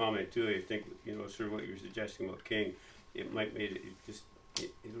thing I'd comment too. I think sort of what you're suggesting about King, it might make it just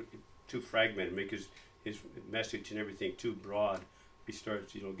too fragmented, make his message and everything too broad. He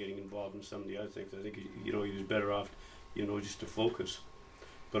starts getting involved in some of the other things. I think he was better off just to focus.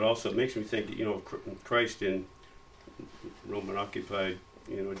 But also it makes me think that Christ in Roman occupied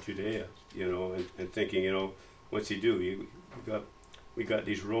Judea, and thinking, what's he do? We got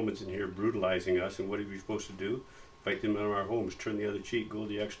these Romans in here brutalizing us, and what are we supposed to do? Fight them in our homes, turn the other cheek, go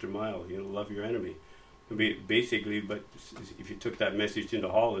the extra mile, love your enemy. Basically, but if you took that message into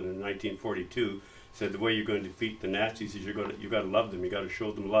Holland in 1942, said the way you're going to defeat the Nazis is you got to love them, you got to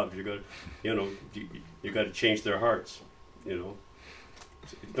show them love, you got to, you got to change their hearts,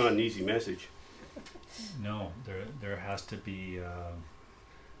 It's not an easy message. No, there has to be.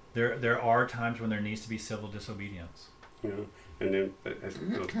 There are times when there needs to be civil disobedience. And then, as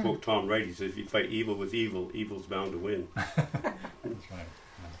to quote Tom Wright, he says, "If you fight evil with evil, evil's bound to win." That's right.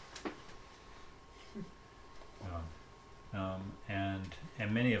 Yeah.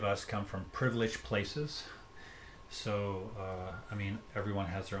 And many of us come from privileged places, so everyone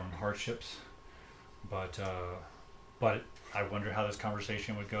has their own hardships, but I wonder how this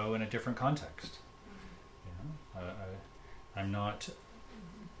conversation would go in a different context. I'm not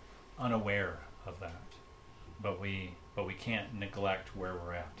unaware of that, but we can't neglect where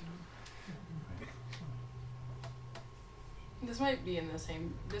we're at. Right? This might be in the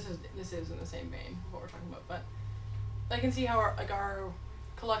same. This is in the same vein of what we're talking about, but I can see how our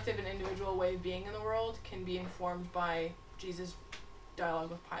collective and individual way of being in the world can be informed by Jesus' dialogue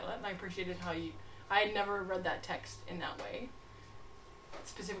with Pilate, and I appreciated how I had never read that text in that way,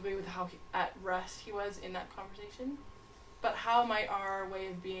 specifically with how at rest he was in that conversation. But how might our way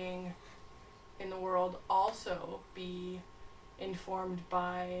of being in the world also be informed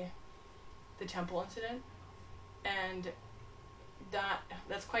by the temple incident? And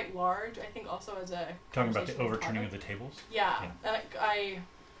that's quite large, I think, also as a talking about the overturning of the tables. Yeah.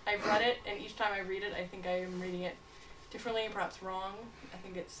 I've read it, and each time I read it, I think I am reading it differently, perhaps wrong. I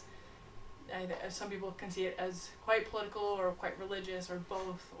think some people can see it as quite political or quite religious or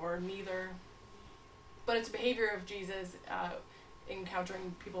both or neither. But it's a behavior of Jesus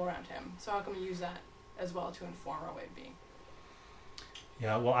encountering people around him. So how can we use that as well to inform our way of being?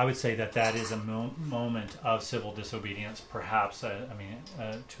 Yeah, well, I would say that is a moment of civil disobedience, perhaps, to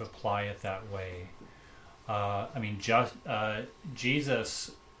apply it that way.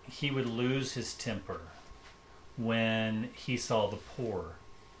 Jesus, he would lose his temper when he saw the poor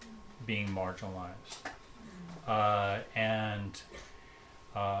being marginalized.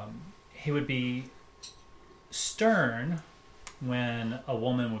 He would be stern when a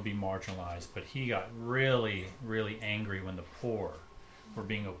woman would be marginalized, but he got really, really angry when the poor were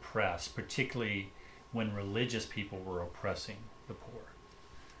being oppressed, particularly when religious people were oppressing the poor.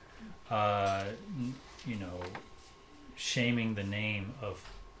 Shaming the name of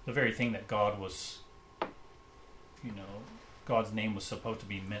the very thing that God's name was supposed to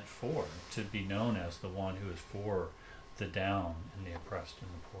be meant for, to be known as the one who is for the down and the oppressed and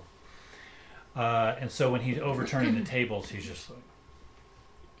the poor. And so when he's overturning the tables, he's just like...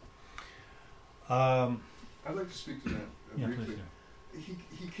 I'd like to speak to that briefly. Please do.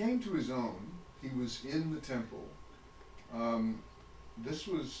 He came to his own. He was in the temple. This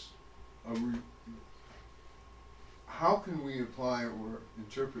was how can we apply or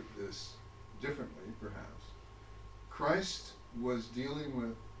interpret this differently, perhaps? Christ was dealing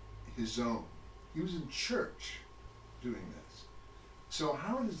with his own. He was in church doing this. So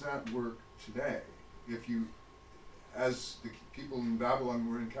how does that work today if you, as the people in Babylon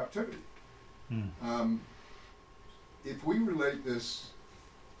were in captivity? If we relate this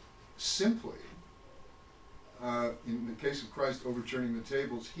simply, in the case of Christ overturning the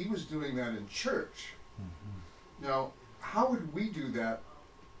tables, he was doing that in church. Mm-hmm. Now, how would we do that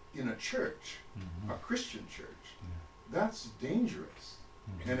in a church, a Christian church? Yeah. That's dangerous.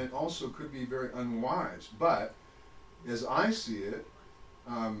 Mm-hmm. And it also could be very unwise. But as I see it,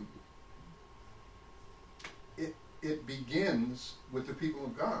 it begins with the people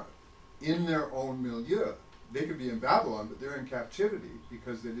of God in their own milieu. They could be in Babylon, but they're in captivity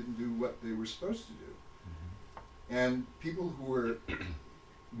because they didn't do what they were supposed to do. Mm-hmm. And people who were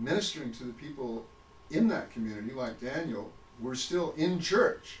ministering to the people in that community, like Daniel, were still in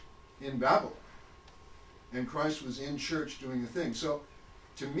church in Babylon. And Christ was in church doing the thing. So,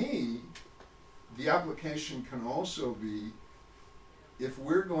 to me, the application can also be, if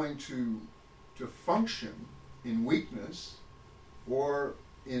we're going to function in weakness or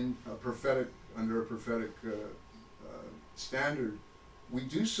in under a prophetic standard, we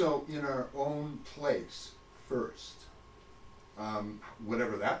do so in our own place first,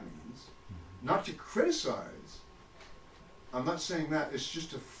 whatever that means. Mm-hmm. Not to criticize. I'm not saying that. It's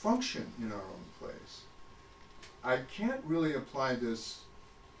just to function in our own place. I can't really apply this.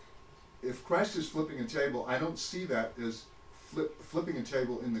 If Christ is flipping a table, I don't see that as flipping a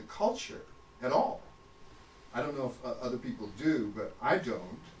table in the culture at all. I don't know if other people do, but I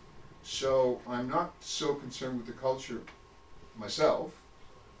don't. So I'm not so concerned with the culture myself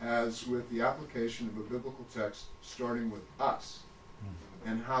as with the application of a biblical text starting with us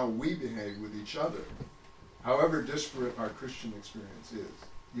and how we behave with each other, however disparate our Christian experience is.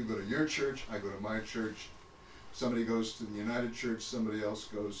 You go to your church, I go to my church, somebody goes to the United Church, somebody else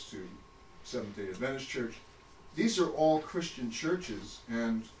goes to Seventh-day Adventist Church. These are all Christian churches,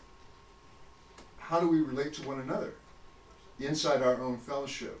 and how do we relate to one another? Inside our own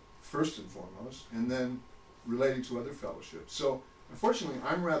fellowship, first and foremost, and then relating to other fellowships. So, unfortunately,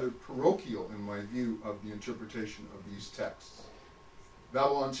 I'm rather parochial in my view of the interpretation of these texts.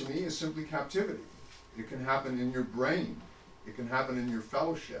 Babylon, to me, is simply captivity. It can happen in your brain. It can happen in your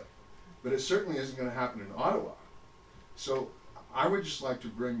fellowship. But it certainly isn't going to happen in Ottawa. So, I would just like to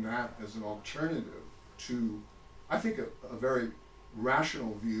bring that as an alternative to, I think, a very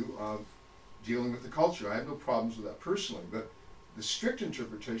rational view of dealing with the culture. I have no problems with that personally, but the strict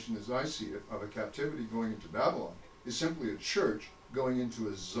interpretation, as I see it, of a captivity going into Babylon is simply a church going into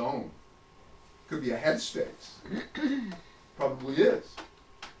a zone. Could be a headspace. Probably is.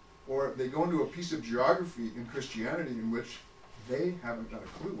 Or they go into a piece of geography in Christianity in which they haven't got a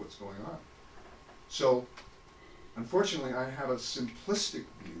clue what's going on. So, unfortunately, I have a simplistic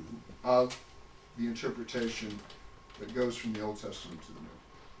view of the interpretation that goes from the Old Testament to the New.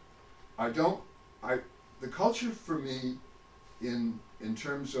 The culture for me in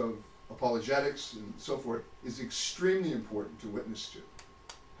terms of apologetics and so forth is extremely important to witness to.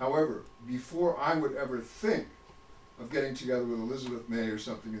 However, before I would ever think of getting together with Elizabeth May or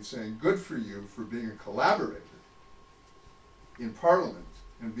something and saying, good for you for being a collaborator in Parliament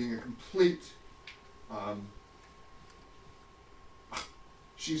and being a complete,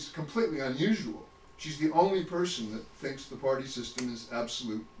 she's completely unusual. She's the only person that thinks the party system is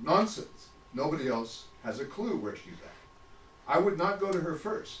absolute nonsense. Nobody else has a clue where she's at. I would not go to her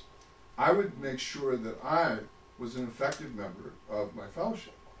first. I would make sure that I was an effective member of my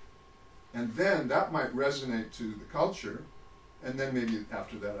fellowship. And then that might resonate to the culture, and then maybe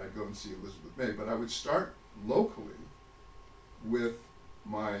after that I'd go and see Elizabeth May. But I would start locally with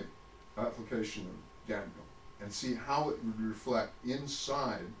my application of Daniel and see how it would reflect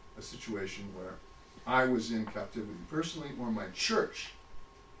inside a situation where I was in captivity personally, or my church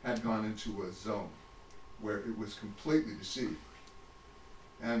had gone into a zone where it was completely deceived.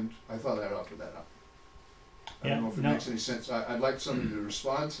 And I thought I'd offer that up. I don't know if it makes any sense. I'd like somebody to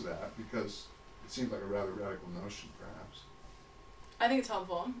respond to that because it seems like a rather radical notion, perhaps. I think it's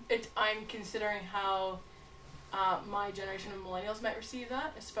helpful. I'm considering how my generation of millennials might receive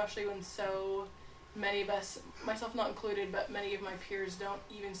that, especially when so many of us, myself not included, but many of my peers don't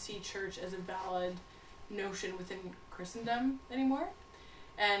even see church as a valid notion within Christendom anymore.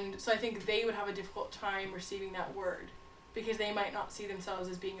 And so I think they would have a difficult time receiving that word because they might not see themselves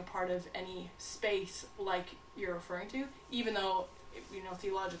as being a part of any space like you're referring to, even though,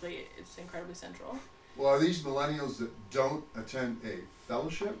 theologically it's incredibly central. Well, are these millennials that don't attend a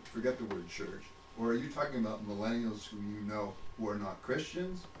fellowship? Forget the word church. Or are you talking about millennials who are not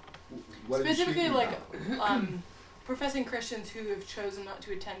Christians? What specifically, professing Christians who have chosen not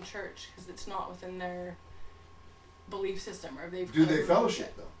to attend church because it's not within their belief system, or they've. Do they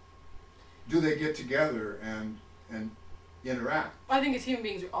fellowship though? Do they get together and interact? Well, I think as human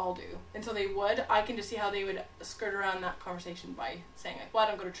beings we all do, and so they would. I can just see how they would skirt around that conversation by saying like, "Well, I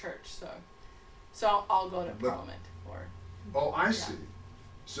don't go to church, so I'll go to Parliament." Or. Oh, I see.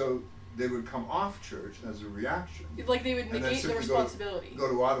 So they would come off church as a reaction. Like they would negate the responsibility. Go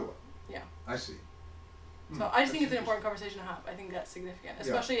to Ottawa. Yeah. I see. So I just think it's an important conversation to have. I think that's significant,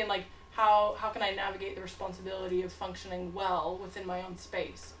 especially in like how can I navigate the responsibility of functioning well within my own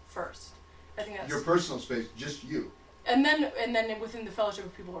space first. I think that's your personal space, just you. And then within the fellowship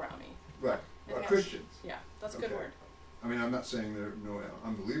of people around me. Right. Christians. Yeah, that's a good word. I mean, I'm not saying there are no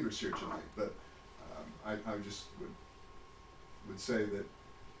unbelievers here tonight, but I just would say that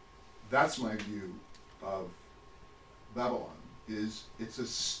that's my view of Babylon. It's a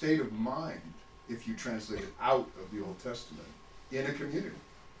state of mind, if you translate it out of the Old Testament, in a community.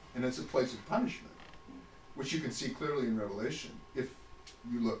 And it's a place of punishment, which you can see clearly in Revelation if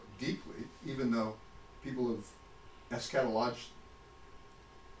you look deeply, even though people have eschatologized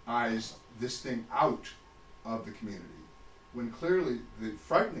this thing out of the community, when clearly the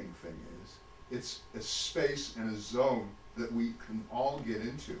frightening thing is it's a space and a zone that we can all get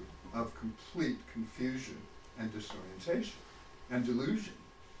into of complete confusion and disorientation and delusion.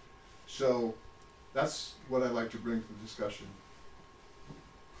 So that's what I'd like to bring to the discussion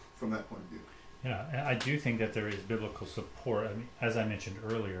from that point of view. Yeah, I do think that there is biblical support. I mean, as I mentioned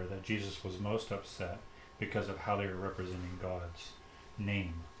earlier, that Jesus was most upset because of how they were representing God's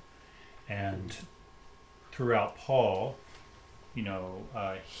name. And throughout Paul,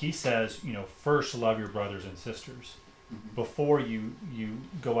 he says, first love your brothers and sisters before you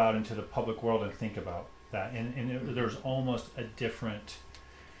go out into the public world and think about that. And there's almost a different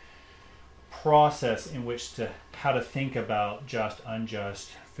process in which how to think about just,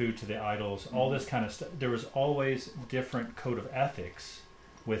 unjust, food to the idols, all this kind of stuff. There was always different code of ethics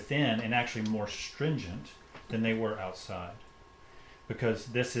within, and actually more stringent than they were outside, because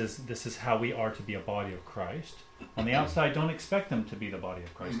this is how we are to be a body of Christ. On the outside, don't expect them to be the body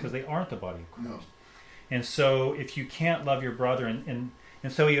of Christ, because they aren't the body of Christ. No. And so if you can't love your brother, and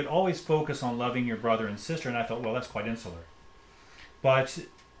so he would always focus on loving your brother and sister, and I thought, well, that's quite insular. But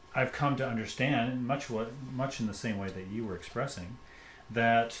I've come to understand, much in the same way that you were expressing,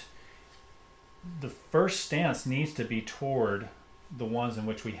 that the first stance needs to be toward the ones in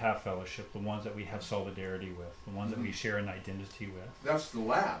which we have fellowship, the ones that we have solidarity with, the ones that we share an identity with. That's the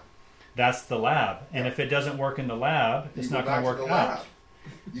lab. That's the lab. And Yeah. if it doesn't work in the lab, it's You not go going back to work the lab. out.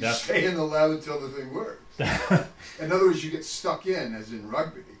 You That's- stay in the lab until the thing works. In other words, you get stuck in, as in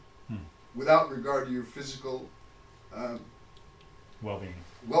rugby, without regard to your physical Well-being.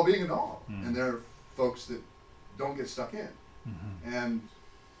 well-being at all. Mm. And there are folks that don't get stuck in. Mm-hmm. And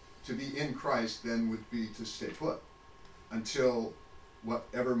to be in Christ then would be to stay put until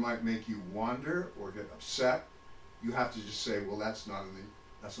whatever might make you wander or get upset, you have to just say, well, that's not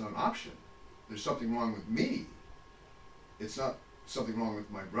an option. There's something wrong with me. It's not something wrong with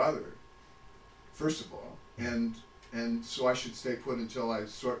my brother, first of all. And so I should stay put until I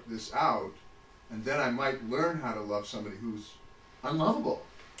sort this out, and then I might learn how to love somebody who's unlovable,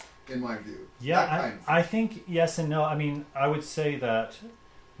 in my view. Yeah, That kind of I think yes and no. I mean, I would say that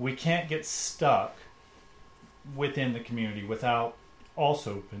we can't get stuck within the community without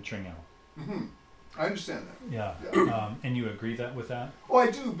also venturing out. hmm I understand that. Yeah. Yeah. And you agree that with that? Oh,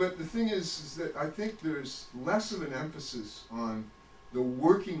 I do, but the thing is that I think there's less of an emphasis on the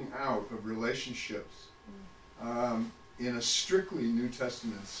working out of relationships in a strictly New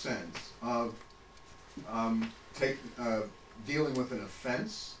Testament sense of dealing with an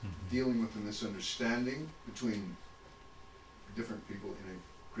offense, dealing with a misunderstanding between different people in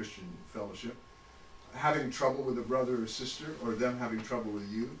a Christian fellowship, having trouble with a brother or sister, or them having trouble with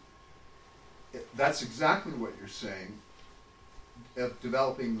you. That's exactly what you're saying, of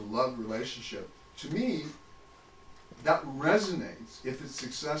developing the love relationship. To me, that resonates if it's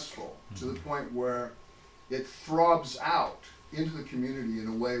successful to the point where it throbs out into the community in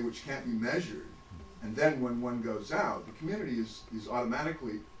a way which can't be measured. And then when one goes out, the community is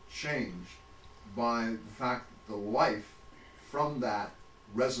automatically changed by the fact that the life from that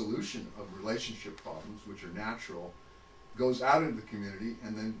resolution of relationship problems, which are natural, goes out into the community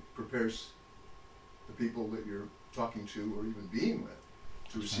and then prepares the people that you're talking to or even being with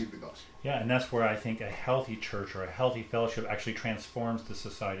to receive the gospel. Yeah, and that's where I think a healthy church or a healthy fellowship actually transforms the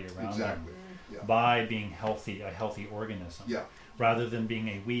society around Exactly. them Yeah. by being healthy, a healthy organism, Yeah. rather than being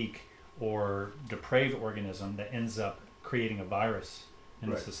a weak or depraved organism that ends up creating a virus in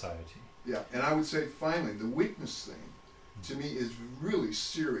Right. the society. Yeah. And I would say finally, the weakness thing to me is really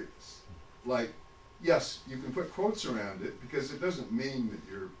serious. Like, yes, you can put quotes around it because it doesn't mean that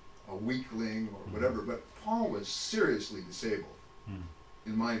you're a weakling or whatever, but Paul was seriously disabled,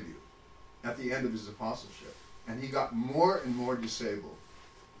 in my view, at the end of his apostleship. And he got more and more disabled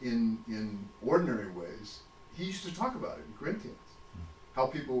in ordinary ways. He used to talk about it in Corinthians. How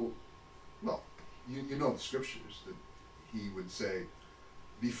people, well, you know the scriptures, that he would say,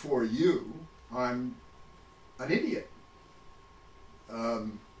 before you, I'm an idiot.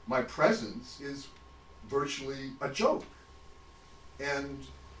 My presence is virtually a joke. And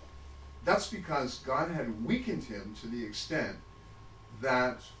that's because God had weakened him to the extent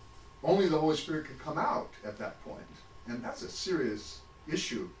that only the Holy Spirit could come out at that point. And that's a serious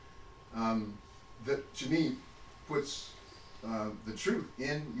issue that, to me, puts the truth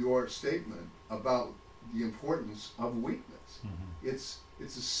in your statement about the importance of weakness. It's a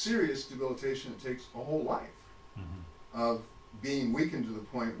serious debilitation that takes a whole life of being weakened to the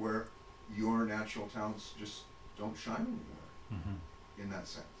point where your natural talents just don't shine anymore in that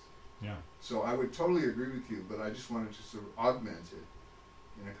sense. Yeah. So I would totally agree with you, but I just wanted to sort of augment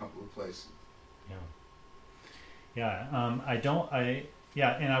it in a couple of places. Yeah. Yeah.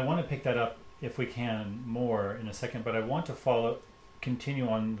 And I want to pick that up if we can more in a second, but I want to continue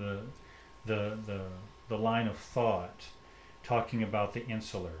on the line of thought, talking about the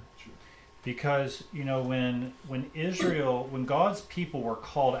insular. Sure. Because, when God's people were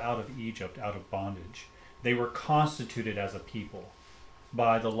called out of Egypt, out of bondage, they were constituted as a people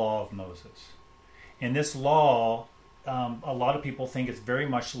by the law of Moses. And this law, a lot of people think it's very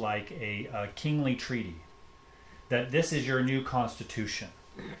much like a kingly treaty, that this is your new constitution.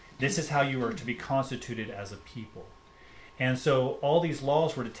 This is how you are to be constituted as a people. And so all these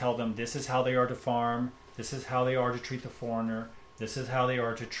laws were to tell them this is how they are to farm, this is how they are to treat the foreigner, this is how they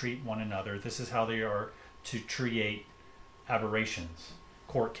are to treat one another, this is how they are to create aberrations,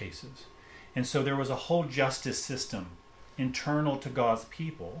 court cases. And so there was a whole justice system internal to God's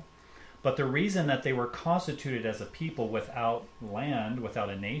people. But the reason that they were constituted as a people without land, without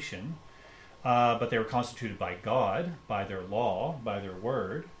a nation, but they were constituted by God, by their law, by their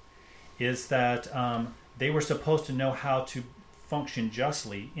word, is that they were supposed to know how to function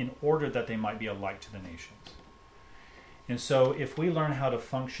justly in order that they might be a light to the nations. And so if we learn how to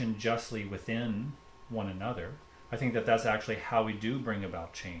function justly within one another, I think that that's actually how we do bring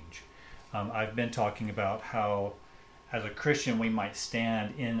about change. I've been talking about how as a Christian, we might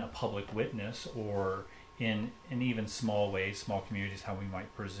stand in a public witness, or in even small ways, small communities, how we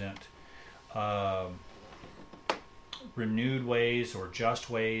might present renewed ways, or just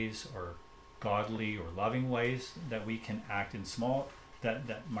ways, or godly or loving ways that we can act in small,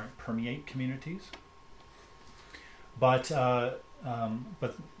 that might permeate communities. But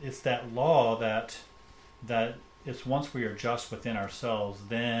it's that law that it's once we are just within ourselves,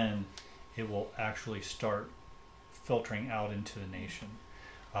 then it will actually start filtering out into the nation.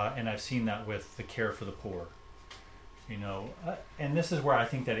 And I've seen that with the care for the poor. And this is where I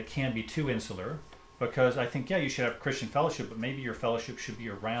think that it can be too insular, because I think, you should have Christian fellowship, but maybe your fellowship should be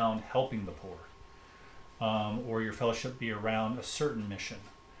around helping the poor, or your fellowship be around a certain mission,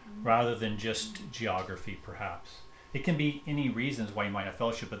 rather than just geography, perhaps. It can be any reasons why you might have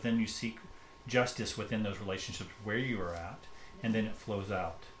fellowship, but then you seek justice within those relationships where you are at, and then it flows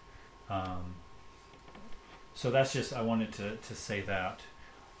out. So that's just, I wanted to say that.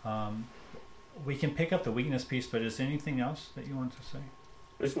 We can pick up the weakness piece, but is there anything else that you want to say?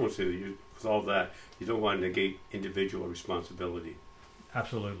 I just want to say that with all that, you don't want to negate individual responsibility.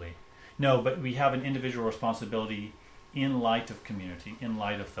 Absolutely. No, but we have an individual responsibility in light of community, in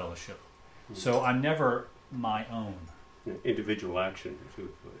light of fellowship. Mm-hmm. So I'm never my own. Individual action.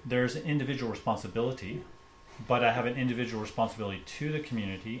 There's an individual responsibility, but I have an individual responsibility to the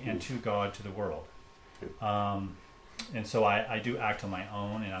community and to God, to the world. And so I do act on my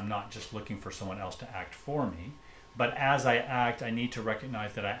own, and I'm not just looking for someone else to act for me. But as I act, I need to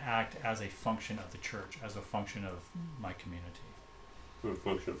recognize that I act as a function of the church, as a function of my community. Or a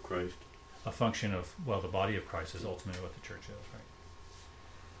function of Christ. A function of, the body of Christ is ultimately what the church is, right?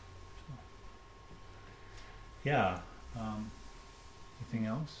 So, yeah. Anything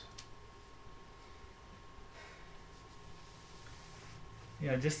else?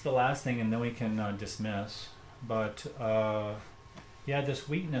 Yeah, just the last thing, and then we can dismiss. But, this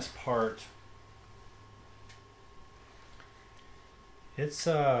weakness part, it's,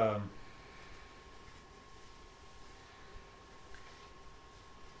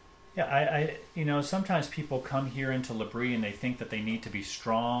 sometimes people come here into L'Abri and they think that they need to be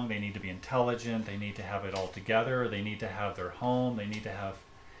strong, they need to be intelligent, they need to have it all together, they need to have their home, they need to have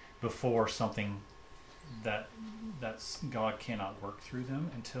before something that's God cannot work through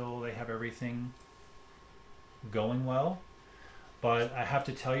them until they have everything going well. But I have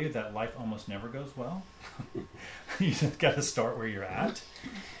to tell you that life almost never goes well. You just got to start where you're at,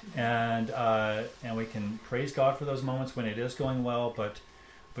 and we can praise God for those moments when it is going well. But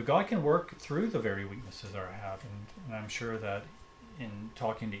God can work through the very weaknesses that I have, and I'm sure that in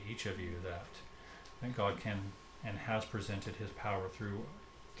talking to each of you that God can and has presented His power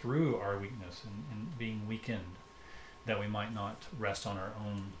through our weakness and being weakened, that we might not rest on our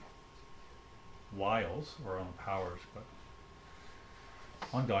own wiles or our own powers, but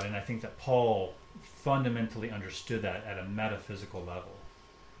on God. And I think that Paul fundamentally understood that at a metaphysical level,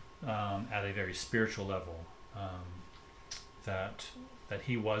 at a very spiritual level, that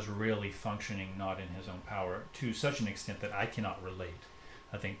he was really functioning not in his own power to such an extent that I cannot relate.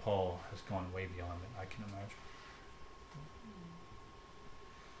 I think Paul has gone way beyond it, I can imagine.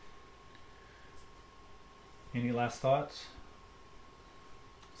 Any last thoughts?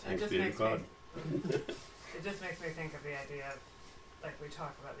 Thanks be to God. It just makes me think of the idea of, like we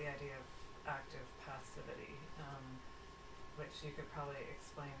talk about the idea of active passivity, which you could probably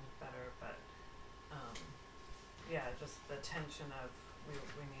explain better, but just the tension of we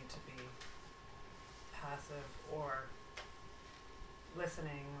need to be passive or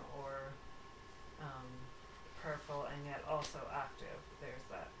listening or prayerful and yet also active. There's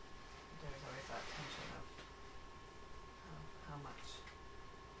always that tension of how much,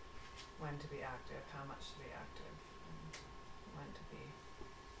 when to be active, how much to be active, and when to be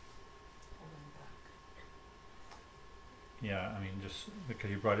holding back. Yeah, I mean, just because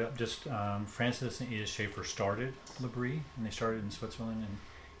you brought it up, Francis and Edith Schaeffer started L'Abri, and they started in Switzerland, and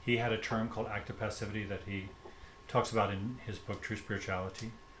he had a term called active passivity that he talks about in his book, True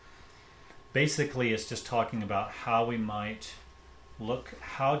Spirituality. Basically, it's just talking about how we might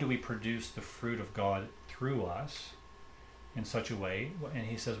how do we produce the fruit of God through us in such a way, and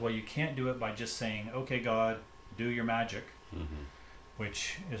he says, well, you can't do it by just saying, okay, God, do your magic,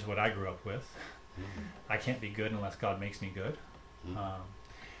 which is what I grew up with. I can't be good unless God makes me good.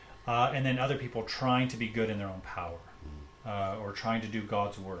 And then other people trying to be good in their own power, or trying to do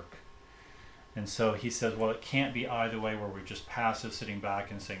God's work. And so he says, well, it can't be either way, where we're just passive, sitting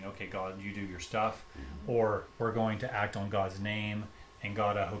back and saying, okay, God, you do your stuff, or we're going to act on God's name, and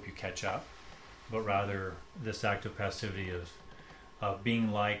God, I hope you catch up. But rather, this act of passivity of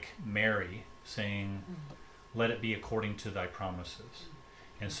being like Mary, saying, let it be according to thy promises.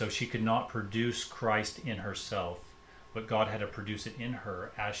 And so she could not produce Christ in herself, but God had to produce it in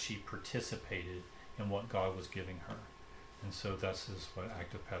her as she participated in what God was giving her. And so that's what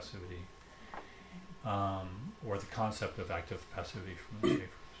active passivity, or the concept of active passivity from the Schaeffers.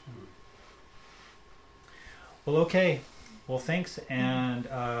 Well, okay. Well, thanks, and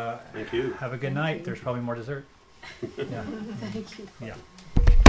Thank you. have a good night. There's probably more dessert. Yeah. Thank you. Yeah.